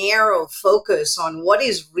hyper narrow focus on what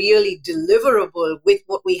is really deliverable with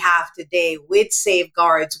what we have today, with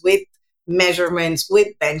safeguards, with measurements, with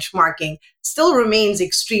benchmarking, still remains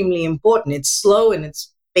extremely important. It's slow and it's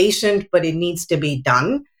patient, but it needs to be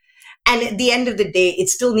done. And at the end of the day, it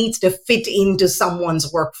still needs to fit into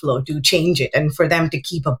someone's workflow to change it and for them to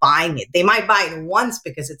keep buying it. They might buy it once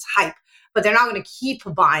because it's hype, but they're not going to keep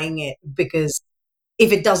buying it because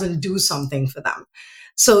if it doesn't do something for them.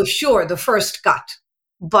 So sure, the first cut,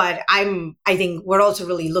 but I think we're also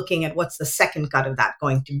really looking at what's the second cut of that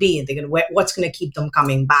going to be, and what's going to keep them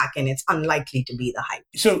coming back, and it's unlikely to be the hype.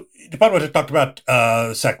 So Deepanwita talked about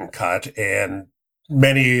the second cut, and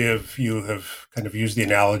many of you have kind of used the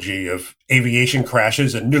analogy of aviation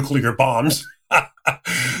crashes and nuclear bombs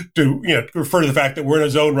to refer to the fact that we're in a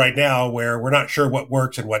zone right now where we're not sure what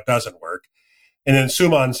works and what doesn't work. And then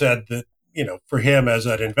Suman said that, for him as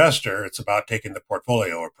an investor, it's about taking the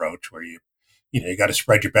portfolio approach where you got to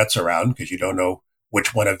spread your bets around because you don't know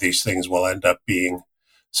which one of these things will end up being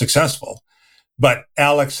successful. But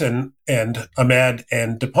Alex and Ahmed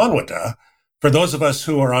and Deepanwita, for those of us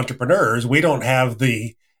who are entrepreneurs, we don't have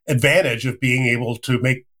the advantage of being able to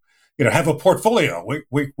make, have a portfolio.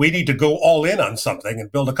 We need to go all in on something and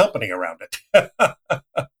build a company around it.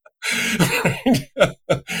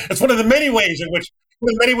 It's one of the many ways in which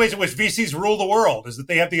VCs rule the world, is that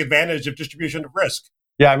they have the advantage of distribution of risk.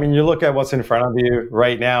 Yeah, I mean, you look at what's in front of you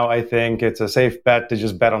right now, I think it's a safe bet to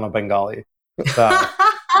just bet on a Bengali.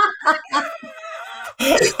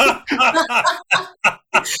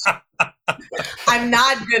 I'm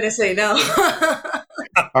not going to say no.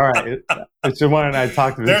 All right. Suman and I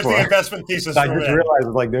talked before. There's the investment thesis. I just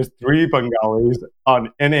realized there's 3 Bengalis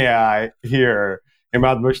on NAI here.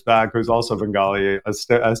 Imad Mushtaq, who's also Bengali, as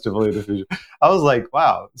Tivoli Diffusion. I was like,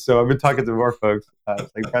 wow. So I've been talking to more folks.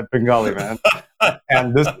 Like that Bengali, man.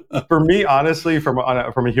 And this, for me, honestly, from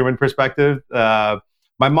a human perspective, my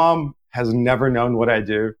mom has never known what I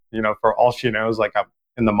do. For all she knows, like I'm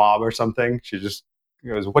in the mob or something. She just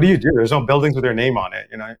goes, "What do you do? There's no buildings with your name on it,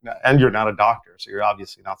 and you're not a doctor, so you're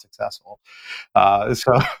obviously not successful."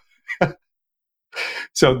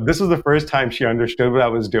 So this was the first time she understood what I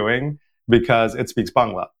was doing, because it speaks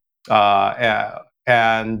Bangla.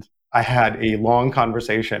 And I had a long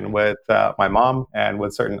conversation with my mom and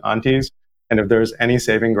with certain aunties. And if there's any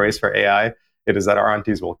saving grace for AI, it is that our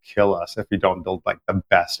aunties will kill us if we don't build like the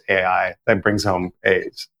best AI that brings home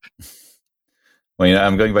A's. Well,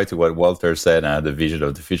 I'm going back to what Walter said, the vision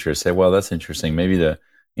of the future. Say, well, that's interesting. Maybe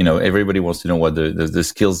everybody wants to know what the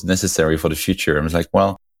skills necessary for the future. I was like,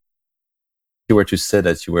 well, you were to say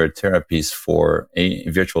that you were a therapist for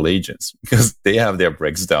virtual agents, because they have their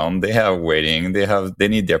breaks down, they have waiting, they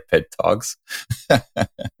need their pet dogs.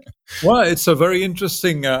 Well, it's a very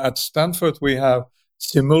interesting. At Stanford, we have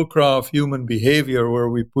simulacra of human behavior, where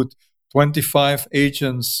we put 25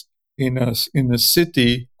 agents in a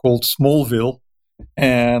city called Smallville,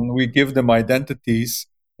 and we give them identities,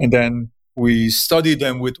 and then we study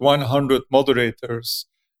them with 100 moderators,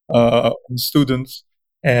 students,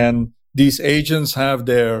 and these agents have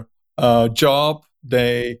their job,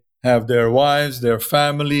 they have their wives, their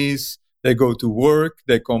families, they go to work,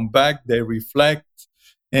 they come back, they reflect,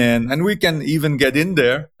 and we can even get in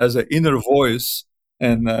there as an inner voice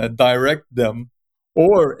and direct them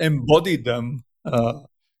or embody them.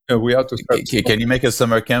 We have to start. Can you make a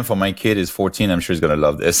summer camp for my kid? Is 14. I'm sure he's going to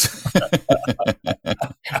love this.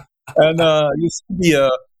 And you see,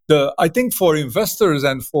 I think for investors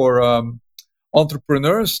and for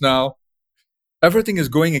entrepreneurs now, everything is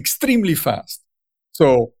going extremely fast.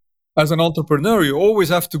 So as an entrepreneur, you always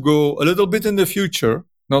have to go a little bit in the future,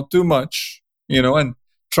 not too much, and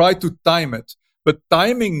try to time it. But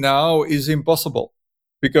timing now is impossible,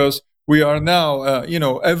 because we are now,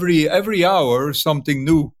 every hour something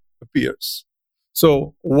new appears.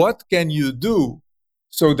 So what can you do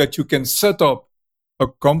so that you can set up a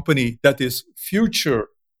company that is future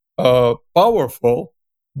powerful,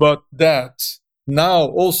 but that now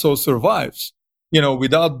also survives,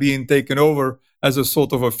 without being taken over as a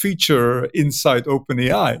sort of a feature inside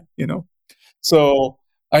OpenAI, So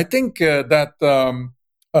I think that,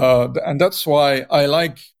 and that's why I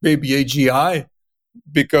like Baby AGI,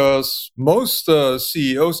 because most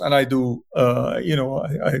CEOs, and I do,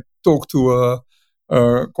 I talk to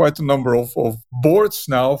quite a number of boards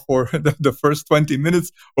now. For the first 20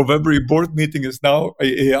 minutes of every board meeting is now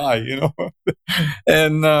AI,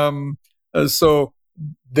 and so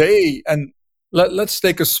they, and let's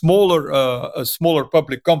take a smaller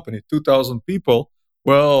public company, 2,000 people.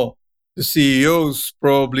 Well, the CEOs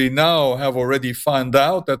probably now have already found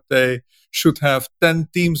out that they should have 10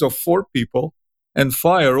 teams of 4 people and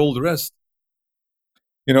fire all the rest,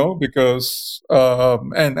 because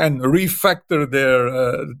and refactor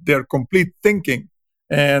their complete thinking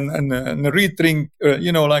and rethink.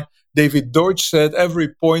 Like David Deutsch said, every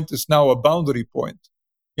point is now a boundary point.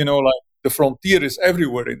 Like the frontier is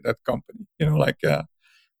everywhere in that company.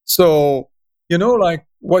 So like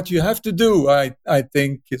what you have to do, I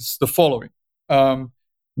think, is the following.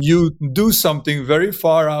 You do something very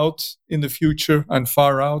far out in the future, and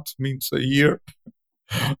far out means a year.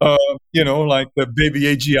 Like the Baby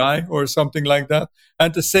AGI or something like that.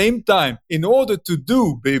 At the same time, in order to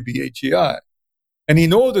do Baby AGI, and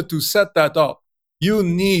in order to set that up, you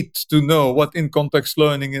need to know what in-context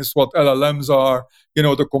learning is, what LLMs are,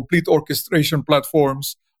 the complete orchestration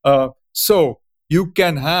platforms. So you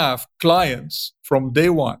can have clients from day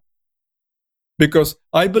one. Because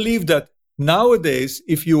I believe that nowadays,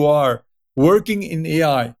 if you are working in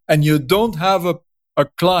AI and you don't have a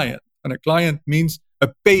client, and a client means a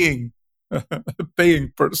paying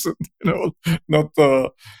person, not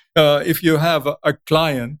if you have a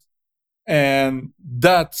client, and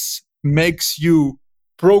that makes you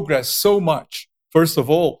progress so much. First of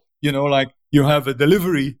all, like you have a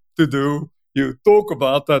delivery to do, you talk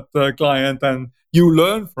about that client and you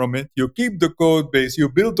learn from it, you keep the code base, you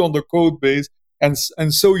build on the code base, and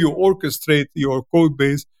so you orchestrate your code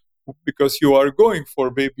base because you are going for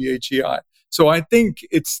Baby AGI. So I think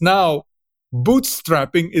it's now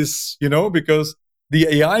bootstrapping is, because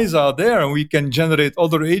the AIs are there and we can generate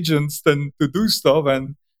other agents then to do stuff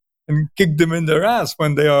and kick them in their ass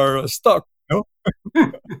when they are stuck.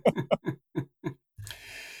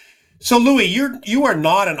 So, Louis, you are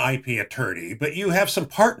not an IP attorney, but you have some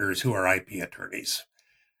partners who are IP attorneys.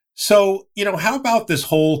 So, how about this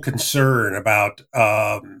whole concern about,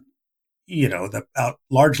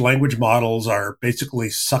 large language models are basically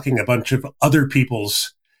sucking a bunch of other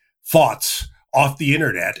people's thoughts off the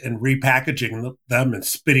internet and repackaging them and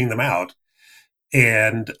spitting them out?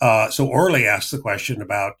 And so Orly asked the question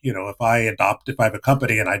about, if I have a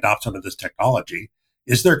company and I adopt some of this technology,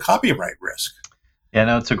 is there copyright risk? Yeah,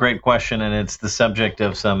 no, it's a great question, and it's the subject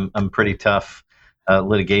of some pretty tough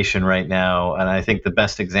litigation right now. And I think the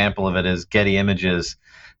best example of it is Getty Images,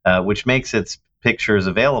 which makes its pictures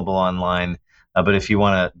available online. But if you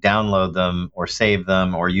want to download them or save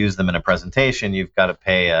them or use them in a presentation, you've got to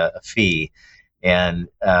pay a fee. And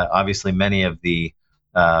obviously, many of the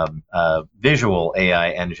visual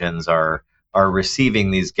AI engines are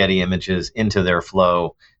receiving these Getty Images into their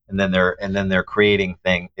flow, and then they're creating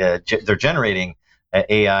they're generating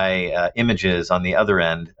AI images on the other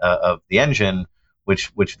end of the engine,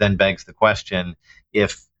 which then begs the question: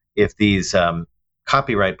 if these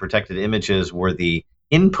copyright protected images were the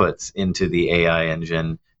inputs into the AI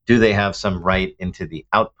engine, do they have some right into the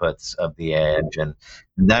outputs of the AI engine?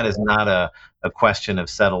 And that is not a question of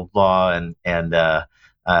settled law, and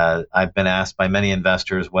I've been asked by many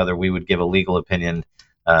investors whether we would give a legal opinion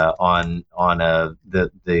on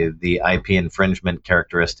the IP infringement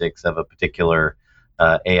characteristics of a particular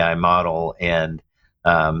AI model, and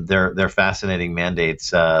they're fascinating mandates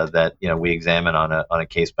that we examine on a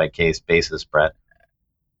case by case basis, Brett.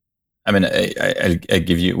 I mean, I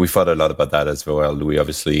give you. We thought a lot about that as well, Louis,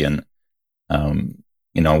 obviously, and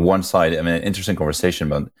one side, I mean, an interesting conversation.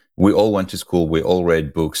 But we all went to school, we all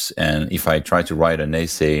read books, and if I try to write an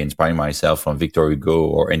essay inspiring myself from Victor Hugo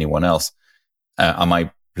or anyone else,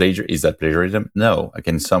 is that plagiarism? No.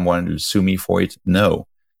 Can someone sue me for it? No.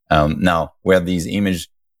 Now, were these images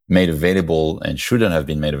made available and shouldn't have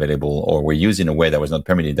been made available, or were used in a way that was not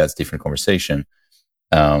permitted? That's a different conversation.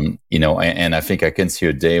 And I think I can see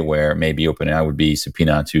a day where maybe OpenAI would be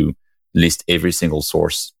subpoenaed to list every single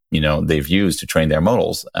source, they've used to train their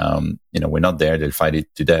models. We're not there; they'll fight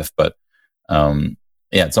it to death. But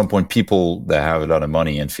at some point, people that have a lot of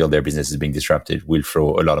money and feel their business is being disrupted will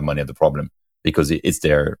throw a lot of money at the problem because it's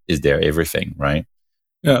their everything, right?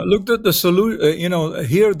 Yeah. Look, the solution.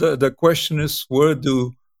 Here the question is, where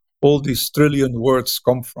do all these trillion words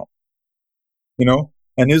come from?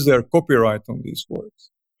 And is there copyright on these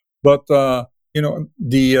words? But and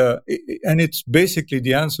it's basically,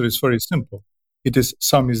 the answer is very simple. It is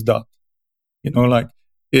samizdat.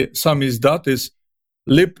 Samizdat is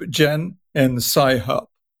LibGen and Sci-Hub.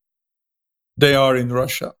 They are in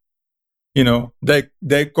Russia.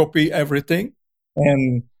 They copy everything,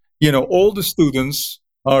 and all the students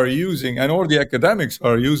are using, and all the academics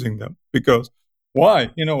are using them, because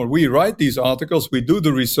why? We write these articles, we do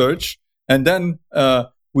the research, and then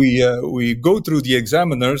we go through the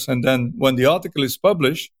examiners, and then when the article is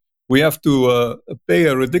published, we have to pay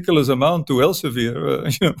a ridiculous amount to Elsevier.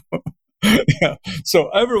 Yeah. So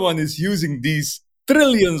everyone is using these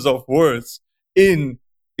trillions of words in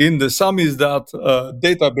the samizdat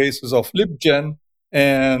databases of LibGen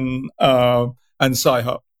and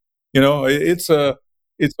Sci-Hub. It's a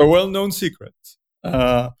well-known secret.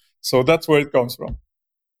 So that's where it comes from.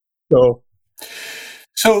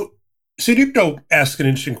 So Sudipto asked an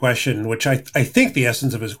interesting question, which I think the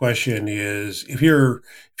essence of his question is, if you're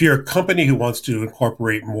a company who wants to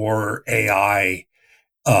incorporate more AI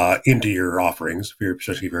into your offerings,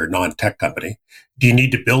 especially if you're a non-tech company, do you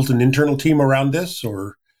need to build an internal team around this,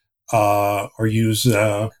 or use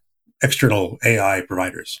external AI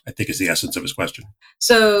providers? I think is the essence of his question.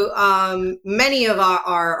 So many of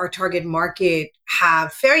our target market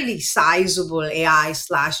have fairly sizable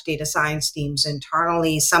AI/data science teams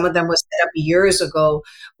internally. Some of them were set up years ago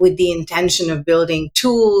with the intention of building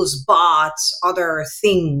tools, bots, other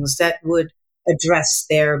things that would address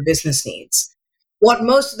their business needs. What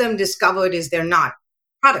most of them discovered is they're not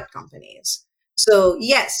product companies. So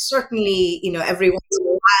yes, certainly, every once in a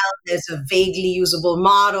while, there's a vaguely usable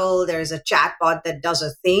model, there's a chatbot that does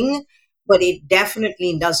a thing, but it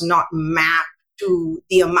definitely does not map to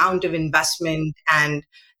the amount of investment and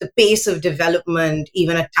the pace of development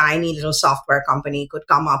even a tiny little software company could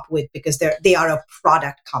come up with, because they are a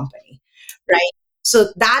product company, right? So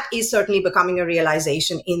that is certainly becoming a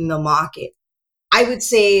realization in the market. I would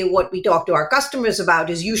say what we talk to our customers about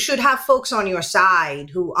is you should have folks on your side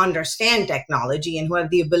who understand technology and who have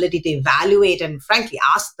the ability to evaluate and frankly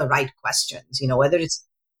ask the right questions, whether it's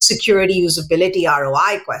security, usability,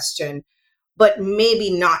 ROI question, but maybe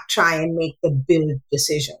not try and make the build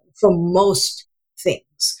decision for most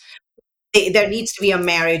things. There needs to be a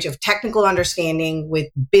marriage of technical understanding with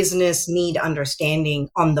business need understanding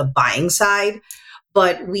on the buying side.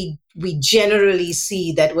 But we generally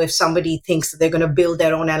see that if somebody thinks that they're going to build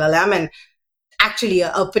their own LLM, and actually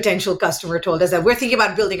a potential customer told us that we're thinking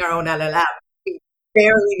about building our own LLM. We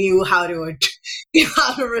barely knew how to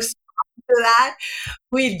respond to that.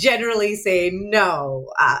 We generally say, no,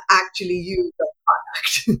 actually use the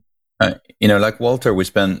product. Like Walter, we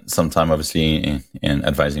spend some time obviously in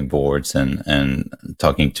advising boards and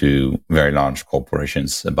talking to very large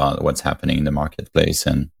corporations about what's happening in the marketplace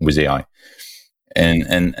and with AI.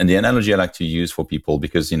 And the analogy I like to use for people,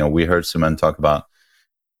 because, we heard Suman talk about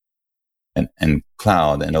and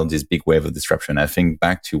cloud and all this big wave of disruption. I think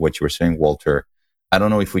back to what you were saying, Walter, I don't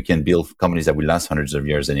know if we can build companies that will last hundreds of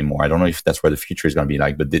years anymore. I don't know if that's where the future is going to be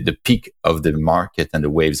like, but the peak of the market and the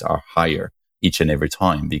waves are higher each and every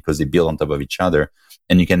time because they build on top of each other,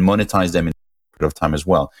 and you can monetize them in a period of time as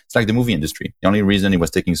well. It's like the movie industry. The only reason it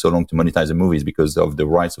was taking so long to monetize the movie is because of the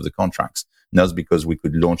rights of the contracts. Not because we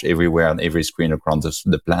could launch everywhere on every screen across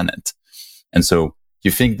the planet. And so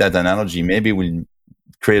you think that analogy maybe will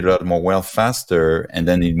create a lot more wealth faster and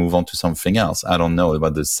then it move on to something else. I don't know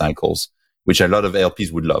about the cycles, which a lot of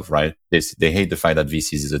LPs would love, right? They hate the fact that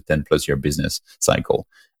VCs is a 10+ year business cycle.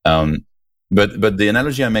 But the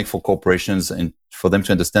analogy I make for corporations and for them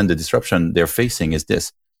to understand the disruption they're facing is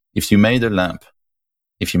this. If you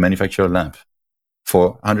manufacture a lamp,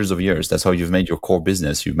 for hundreds of years, that's how you've made your core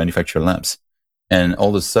business. You manufacture lamps. And all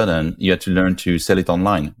of a sudden, you had to learn to sell it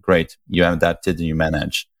online. Great. You adapted and you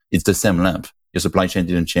manage. It's the same lamp. Your supply chain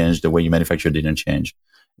didn't change. The way you manufacture didn't change.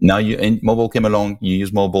 Now mobile came along. You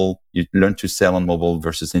use mobile. You learn to sell on mobile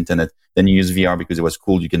versus internet. Then you use VR because it was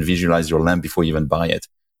cool. You can visualize your lamp before you even buy it.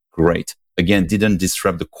 Great. Again, didn't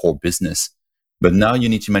disrupt the core business. But now you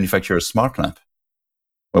need to manufacture a smart lamp.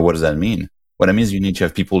 Well, what does that mean? What it means is you need to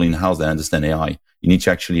have people in-house that understand AI. You need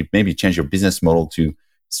to actually maybe change your business model to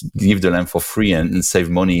give the lamp for free and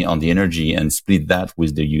save money on the energy and split that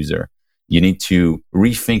with the user. You need to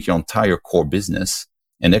rethink your entire core business.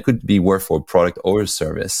 And that could be work for a product or a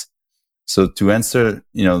service. So to answer,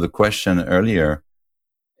 the question earlier,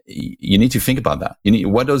 you need to think about that.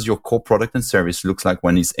 What does your core product and service look like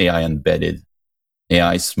when it's AI embedded,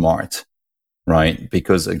 AI smart, right?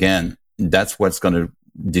 Because again, that's what's going to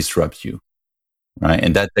disrupt you. right?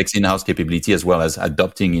 And that takes in-house capability as well as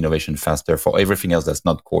adopting innovation faster for everything else that's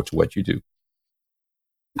not core to what you do.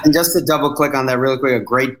 And just to double click on that really quick, a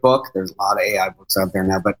great book. There's a lot of AI books out there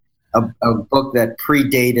now, but a book that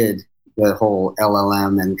predated the whole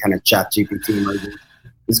LLM and kind of ChatGPT merger.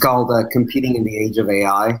 It's called Competing in the Age of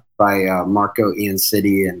AI by Marco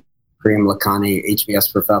Ianciti and Priyam Lakhani,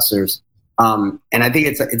 HBS professors. And I think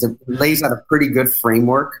it lays out a pretty good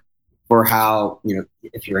framework for how,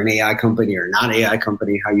 if you're an AI company or not AI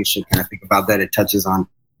company, how you should kind of think about that. It touches on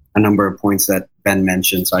a number of points that Ben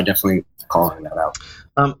mentioned. So I definitely calling that out.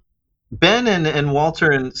 Ben and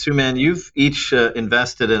Walter and Suman, you've each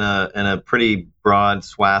invested in a pretty broad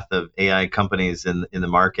swath of AI companies in the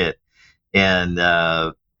market, and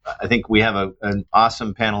I think we have an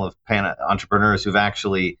awesome panel of entrepreneurs who've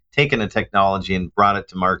actually taken a technology and brought it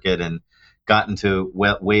to market and gotten to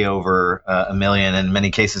way over $1 million, in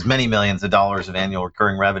many cases, many millions of dollars of annual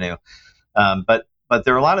recurring revenue. But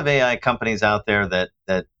there are a lot of AI companies out there that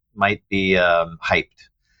might be hyped.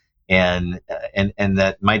 And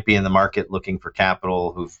that might be in the market looking for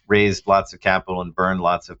capital, who've raised lots of capital and burned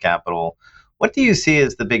lots of capital. What do you see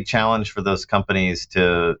as the big challenge for those companies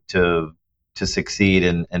to succeed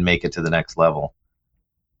and make it to the next level?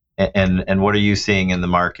 And what are you seeing in the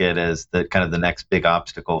market as the kind of the next big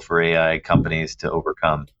obstacle for AI companies to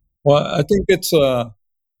overcome? Well, I think it's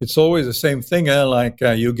always the same thing. Like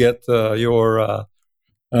you get your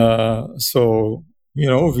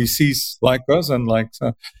VCs like us and like.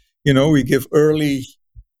 We give early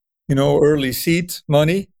seed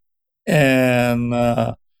money,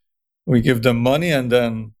 and we give them money, and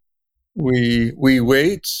then we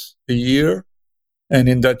wait a year, and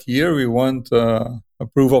in that year we want a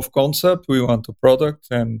proof of concept, we want a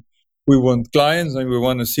product, and we want clients, and we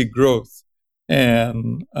want to see growth.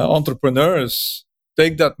 And entrepreneurs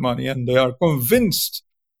take that money, and they are convinced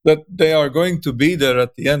that they are going to be there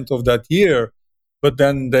at the end of that year. But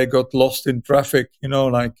then they got lost in traffic,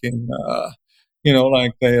 like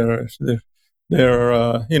they're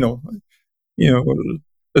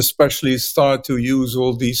especially start to use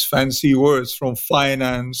all these fancy words from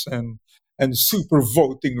finance and super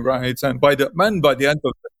voting rights. And by the end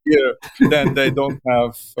of the year, then they don't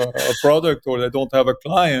have a product, or they don't have a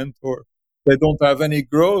client, or they don't have any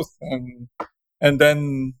growth. And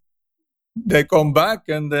then they come back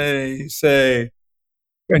and they say,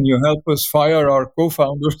 can you help us fire our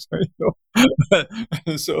co-founders?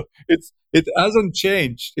 So it hasn't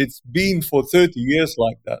changed. It's been for 30 years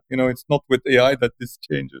like that. It's not with AI that this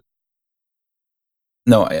changes.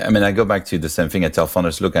 No, I go back to the same thing I tell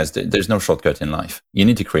founders, look, guys, there's no shortcut in life. You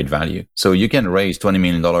need to create value. So you can raise $20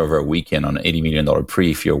 million over a weekend on an $80 million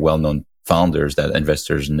pre if you're well-known founders that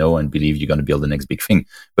investors know and believe you're going to build the next big thing.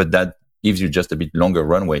 But that gives you just a bit longer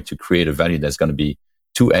runway to create a value that's going to be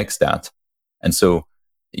 2x that. And so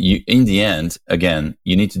in the end, again,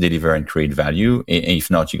 you need to deliver and create value. If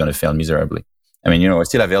not, you're going to fail miserably. I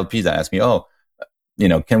still have LPs that ask me,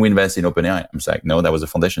 can we invest in OpenAI? I'm like, no, that was a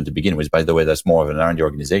foundation to begin with. By the way, that's more of an R&D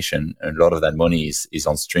organization. A lot of that money is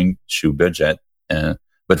on string shoe budget.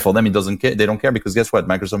 But for them, they don't care, because guess what?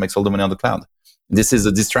 Microsoft makes all the money on the cloud. This is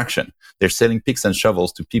a distraction. They're selling picks and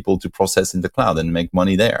shovels to people to process in the cloud and make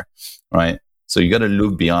money there, right? So you got to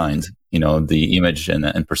look behind, the image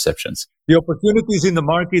and perceptions. The opportunities in the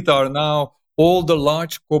market are now all the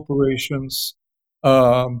large corporations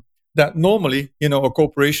that normally, a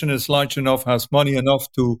corporation is large enough, has money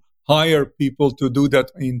enough to hire people to do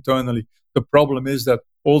that internally. The problem is that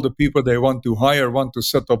all the people they want to hire want to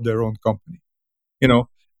set up their own company, and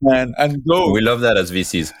go. We love that as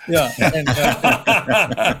VCs. Yeah.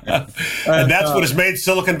 And that's what has made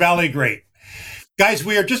Silicon Valley great. Guys,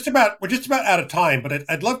 we're just about out of time, but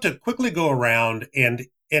I'd love to quickly go around and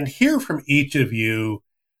hear from each of you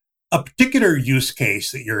a particular use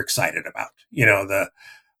case that you're excited about.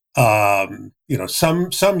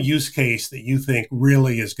 Some use case that you think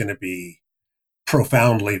really is going to be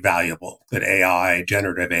profoundly valuable that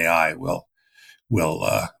generative AI will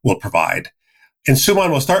provide. And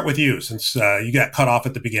Suman, we'll start with you since you got cut off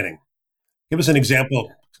at the beginning. Give us an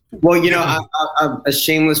example. Well, I'm a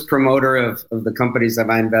shameless promoter of the companies that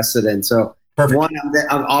I invested in. So Perfect. One,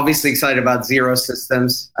 I'm obviously excited about Zero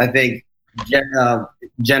Systems. I think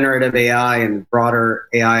generative AI and broader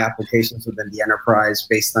AI applications within the enterprise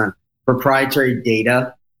based on proprietary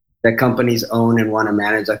data that companies own and want to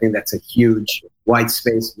manage. I think that's a huge white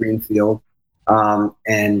space greenfield.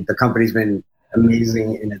 And the company's been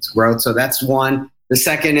amazing in its growth. So that's one. The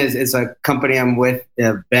second is a company I'm with,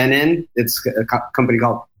 Ben in. It's a company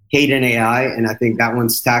called Hayden AI, and I think that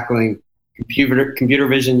one's tackling computer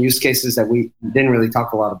vision use cases that we didn't really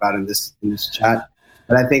talk a lot about in this chat.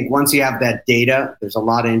 But I think once you have that data, there's a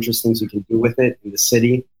lot of interesting things you can do with it in the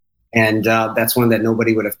city. And that's one that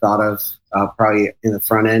nobody would have thought of probably in the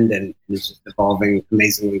front end, and it's just evolving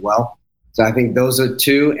amazingly well. So I think those are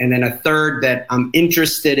two. And then a third that I'm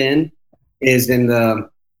interested in is in the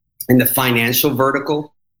financial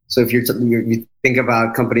vertical. So if you think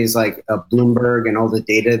about companies like Bloomberg and all the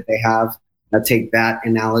data they have, take that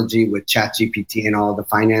analogy with ChatGPT and all the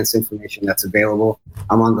finance information that's available.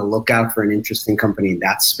 I'm on the lookout for an interesting company in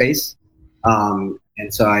that space. And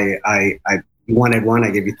so I you wanted one,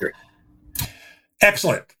 I give you three.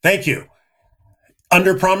 Excellent. Thank you.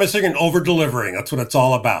 Under promising and over delivering. That's what it's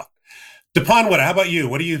all about. Dipanwada, how about you?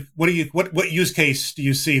 What use case do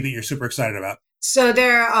you see that you're super excited about? So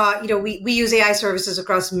there are, we use AI services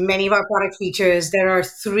across many of our product features. There are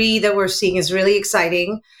three that we're seeing is really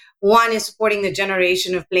exciting. One is supporting the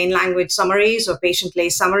generation of plain language summaries or patient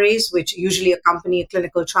place summaries, which usually accompany a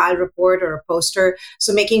clinical trial report or a poster.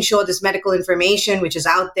 So making sure this medical information, which is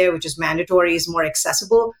out there, which is mandatory, is more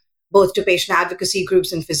accessible, both to patient advocacy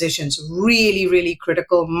groups and physicians. Really, really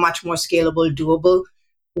critical, much more scalable, doable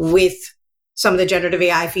with some of the generative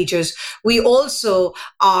AI features. We also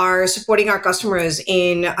are supporting our customers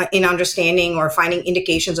in understanding or finding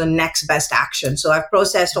indications on next best action. So I've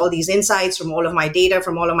processed all these insights from all of my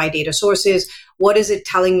data sources. What is it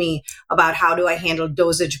telling me about how do I handle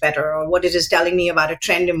dosage better? Or what it is telling me about a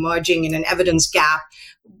trend emerging in an evidence gap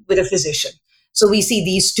with a physician? So we see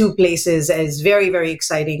these two places as very, very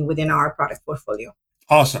exciting within our product portfolio.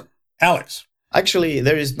 Awesome. Alex? Actually,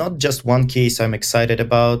 there is not just one case I'm excited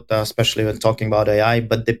about, especially when talking about AI,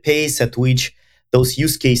 but the pace at which those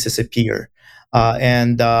use cases appear.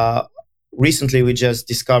 And recently, we just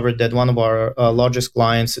discovered that one of our largest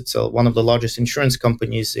clients, it's one of the largest insurance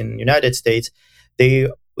companies in the United States, they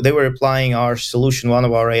were applying our solution, one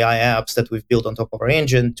of our AI apps that we've built on top of our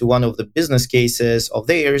engine, to one of the business cases of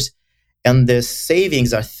theirs, and the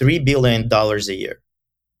savings are $3 billion a year.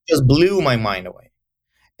 Just blew my mind away.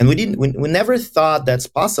 And we never thought that's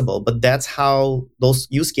possible, but that's how those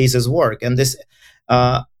use cases work. And this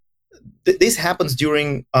happens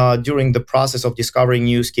during the process of discovering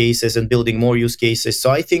use cases and building more use cases. So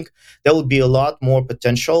I think there will be a lot more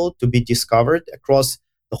potential to be discovered across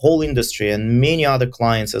the whole industry and many other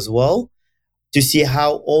clients as well, to see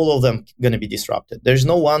how all of them are going to be disrupted. There's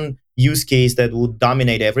no one use case that would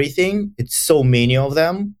dominate everything. It's so many of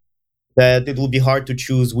them that it will be hard to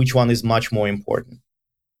choose which one is much more important.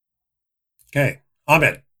 Okay.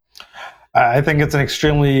 Ahmed? I think it's an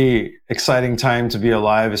extremely exciting time to be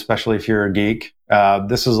alive, especially if you're a geek.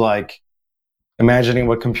 This is like imagining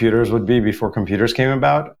what computers would be before computers came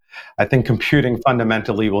about. I think computing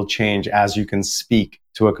fundamentally will change as you can speak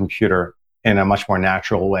to a computer in a much more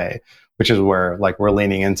natural way, which is where we're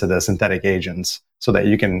leaning into the synthetic agents so that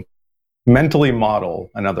you can mentally model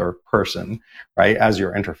another person, right, as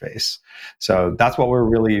your interface. So that's what we're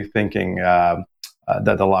really thinking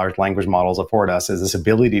that the large language models afford us, is this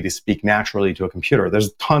ability to speak naturally to a computer.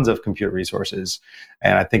 There's tons of compute resources,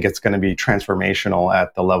 and I think it's going to be transformational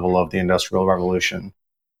at the level of the Industrial Revolution.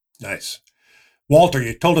 Nice. Walter,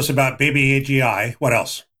 you told us about Baby AGI. What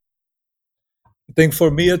else? I think for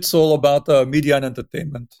me, it's all about media and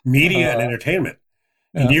entertainment. Media and entertainment.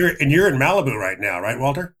 Yeah. And you're in Malibu right now, right,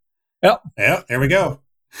 Walter? Yeah. Yeah, there we go.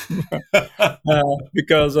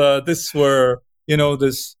 Because this were,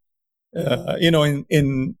 this...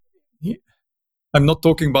 I'm not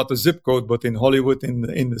talking about the zip code, but in Hollywood, in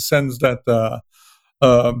the sense that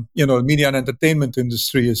media and entertainment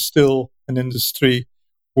industry is still an industry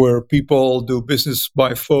where people do business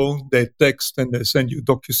by phone, they text and they send you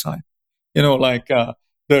DocuSign.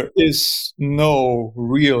 There is no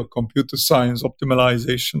real computer science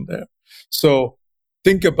optimization there. So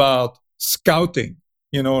think about scouting.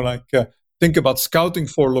 Think about scouting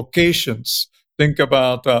for locations. Think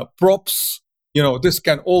about props. This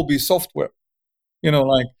can all be software.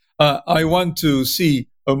 I want to see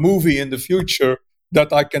a movie in the future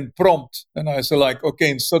that I can prompt, and I say okay,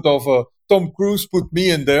 instead of Tom Cruise, put me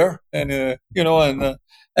in there, and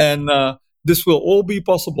this will all be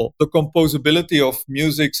possible. The composability of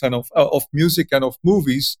music and of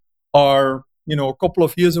movies are a couple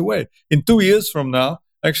of years away. In 2 years from now,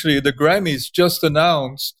 actually, the Grammys just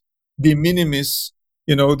announced de minimis.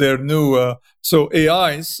 Their new so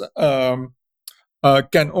AIs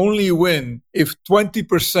can only win if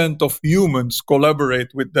 20% of humans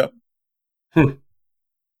collaborate with them.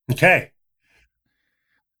 Okay.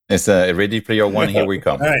 It's a Ready Player One. Here we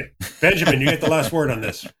come. All right, Benjamin, you get the last word on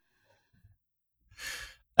this.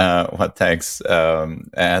 Thanks. I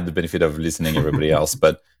had the benefit of listening to everybody else,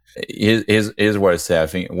 but Here's what I say. I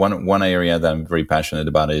think one area that I'm very passionate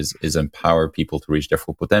about is empower people to reach their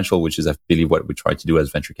full potential, which is, I believe, what we try to do as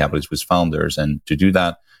venture capitalists with founders. And to do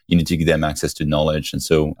that, you need to give them access to knowledge. And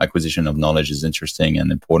so acquisition of knowledge is interesting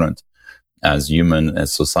and important as human,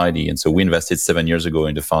 as society. And so we invested 7 years ago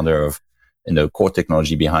in the founder of the core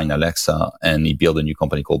technology behind Alexa, and he built a new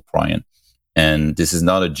company called Prion. And this is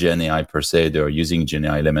not a Gen AI per se. They're using Gen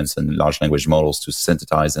AI elements and large language models to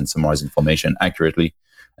synthesize and summarize information accurately.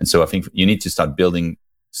 And so I think you need to start building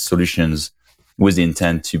solutions with the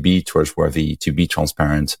intent to be trustworthy, to be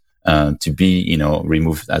transparent, to be,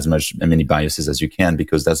 remove as many biases as you can,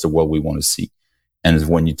 because that's the world we want to see. And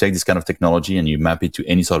when you take this kind of technology and you map it to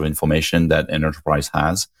any sort of information that an enterprise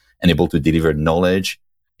has and able to deliver knowledge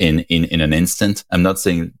in an instant, I'm not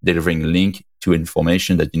saying delivering a link to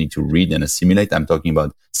information that you need to read and assimilate. I'm talking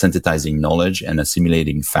about synthesizing knowledge and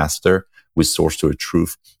assimilating faster with source to a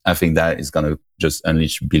truth. I think that is going to just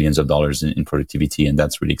unleash billions of dollars in productivity, and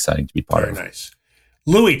that's really exciting to be part of. Very nice.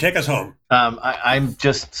 Louis, take us home. I'm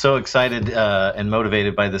just so excited and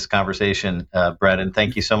motivated by this conversation, Brett, and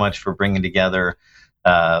thank you so much for bringing together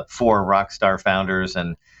 4 rockstar founders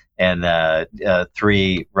and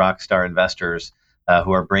 3 rockstar investors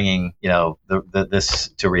who are bringing this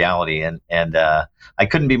to reality. And I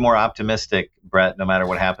couldn't be more optimistic, Brett, no matter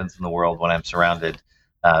what happens in the world, when I'm surrounded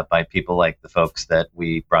by people like the folks that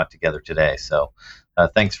we brought together today. So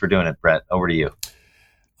thanks for doing it, Brett. Over to you.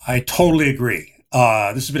 I totally agree.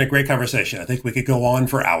 This has been a great conversation. I think we could go on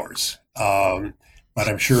for hours, but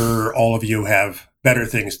I'm sure all of you have better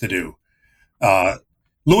things to do.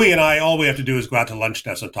 Louis and I, all we have to do is go out to lunch,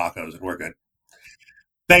 have some tacos, and we're good.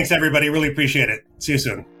 Thanks, everybody. Really appreciate it. See you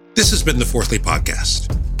soon. This has been the Fourthly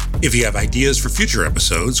Podcast. If you have ideas for future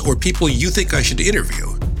episodes or people you think I should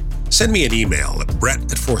interview, send me an email at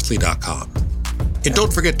brett@fourthly.com. And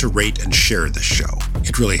don't forget to rate and share this show.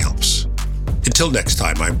 It really helps. Until next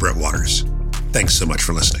time, I'm Brett Waters. Thanks so much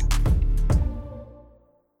for listening.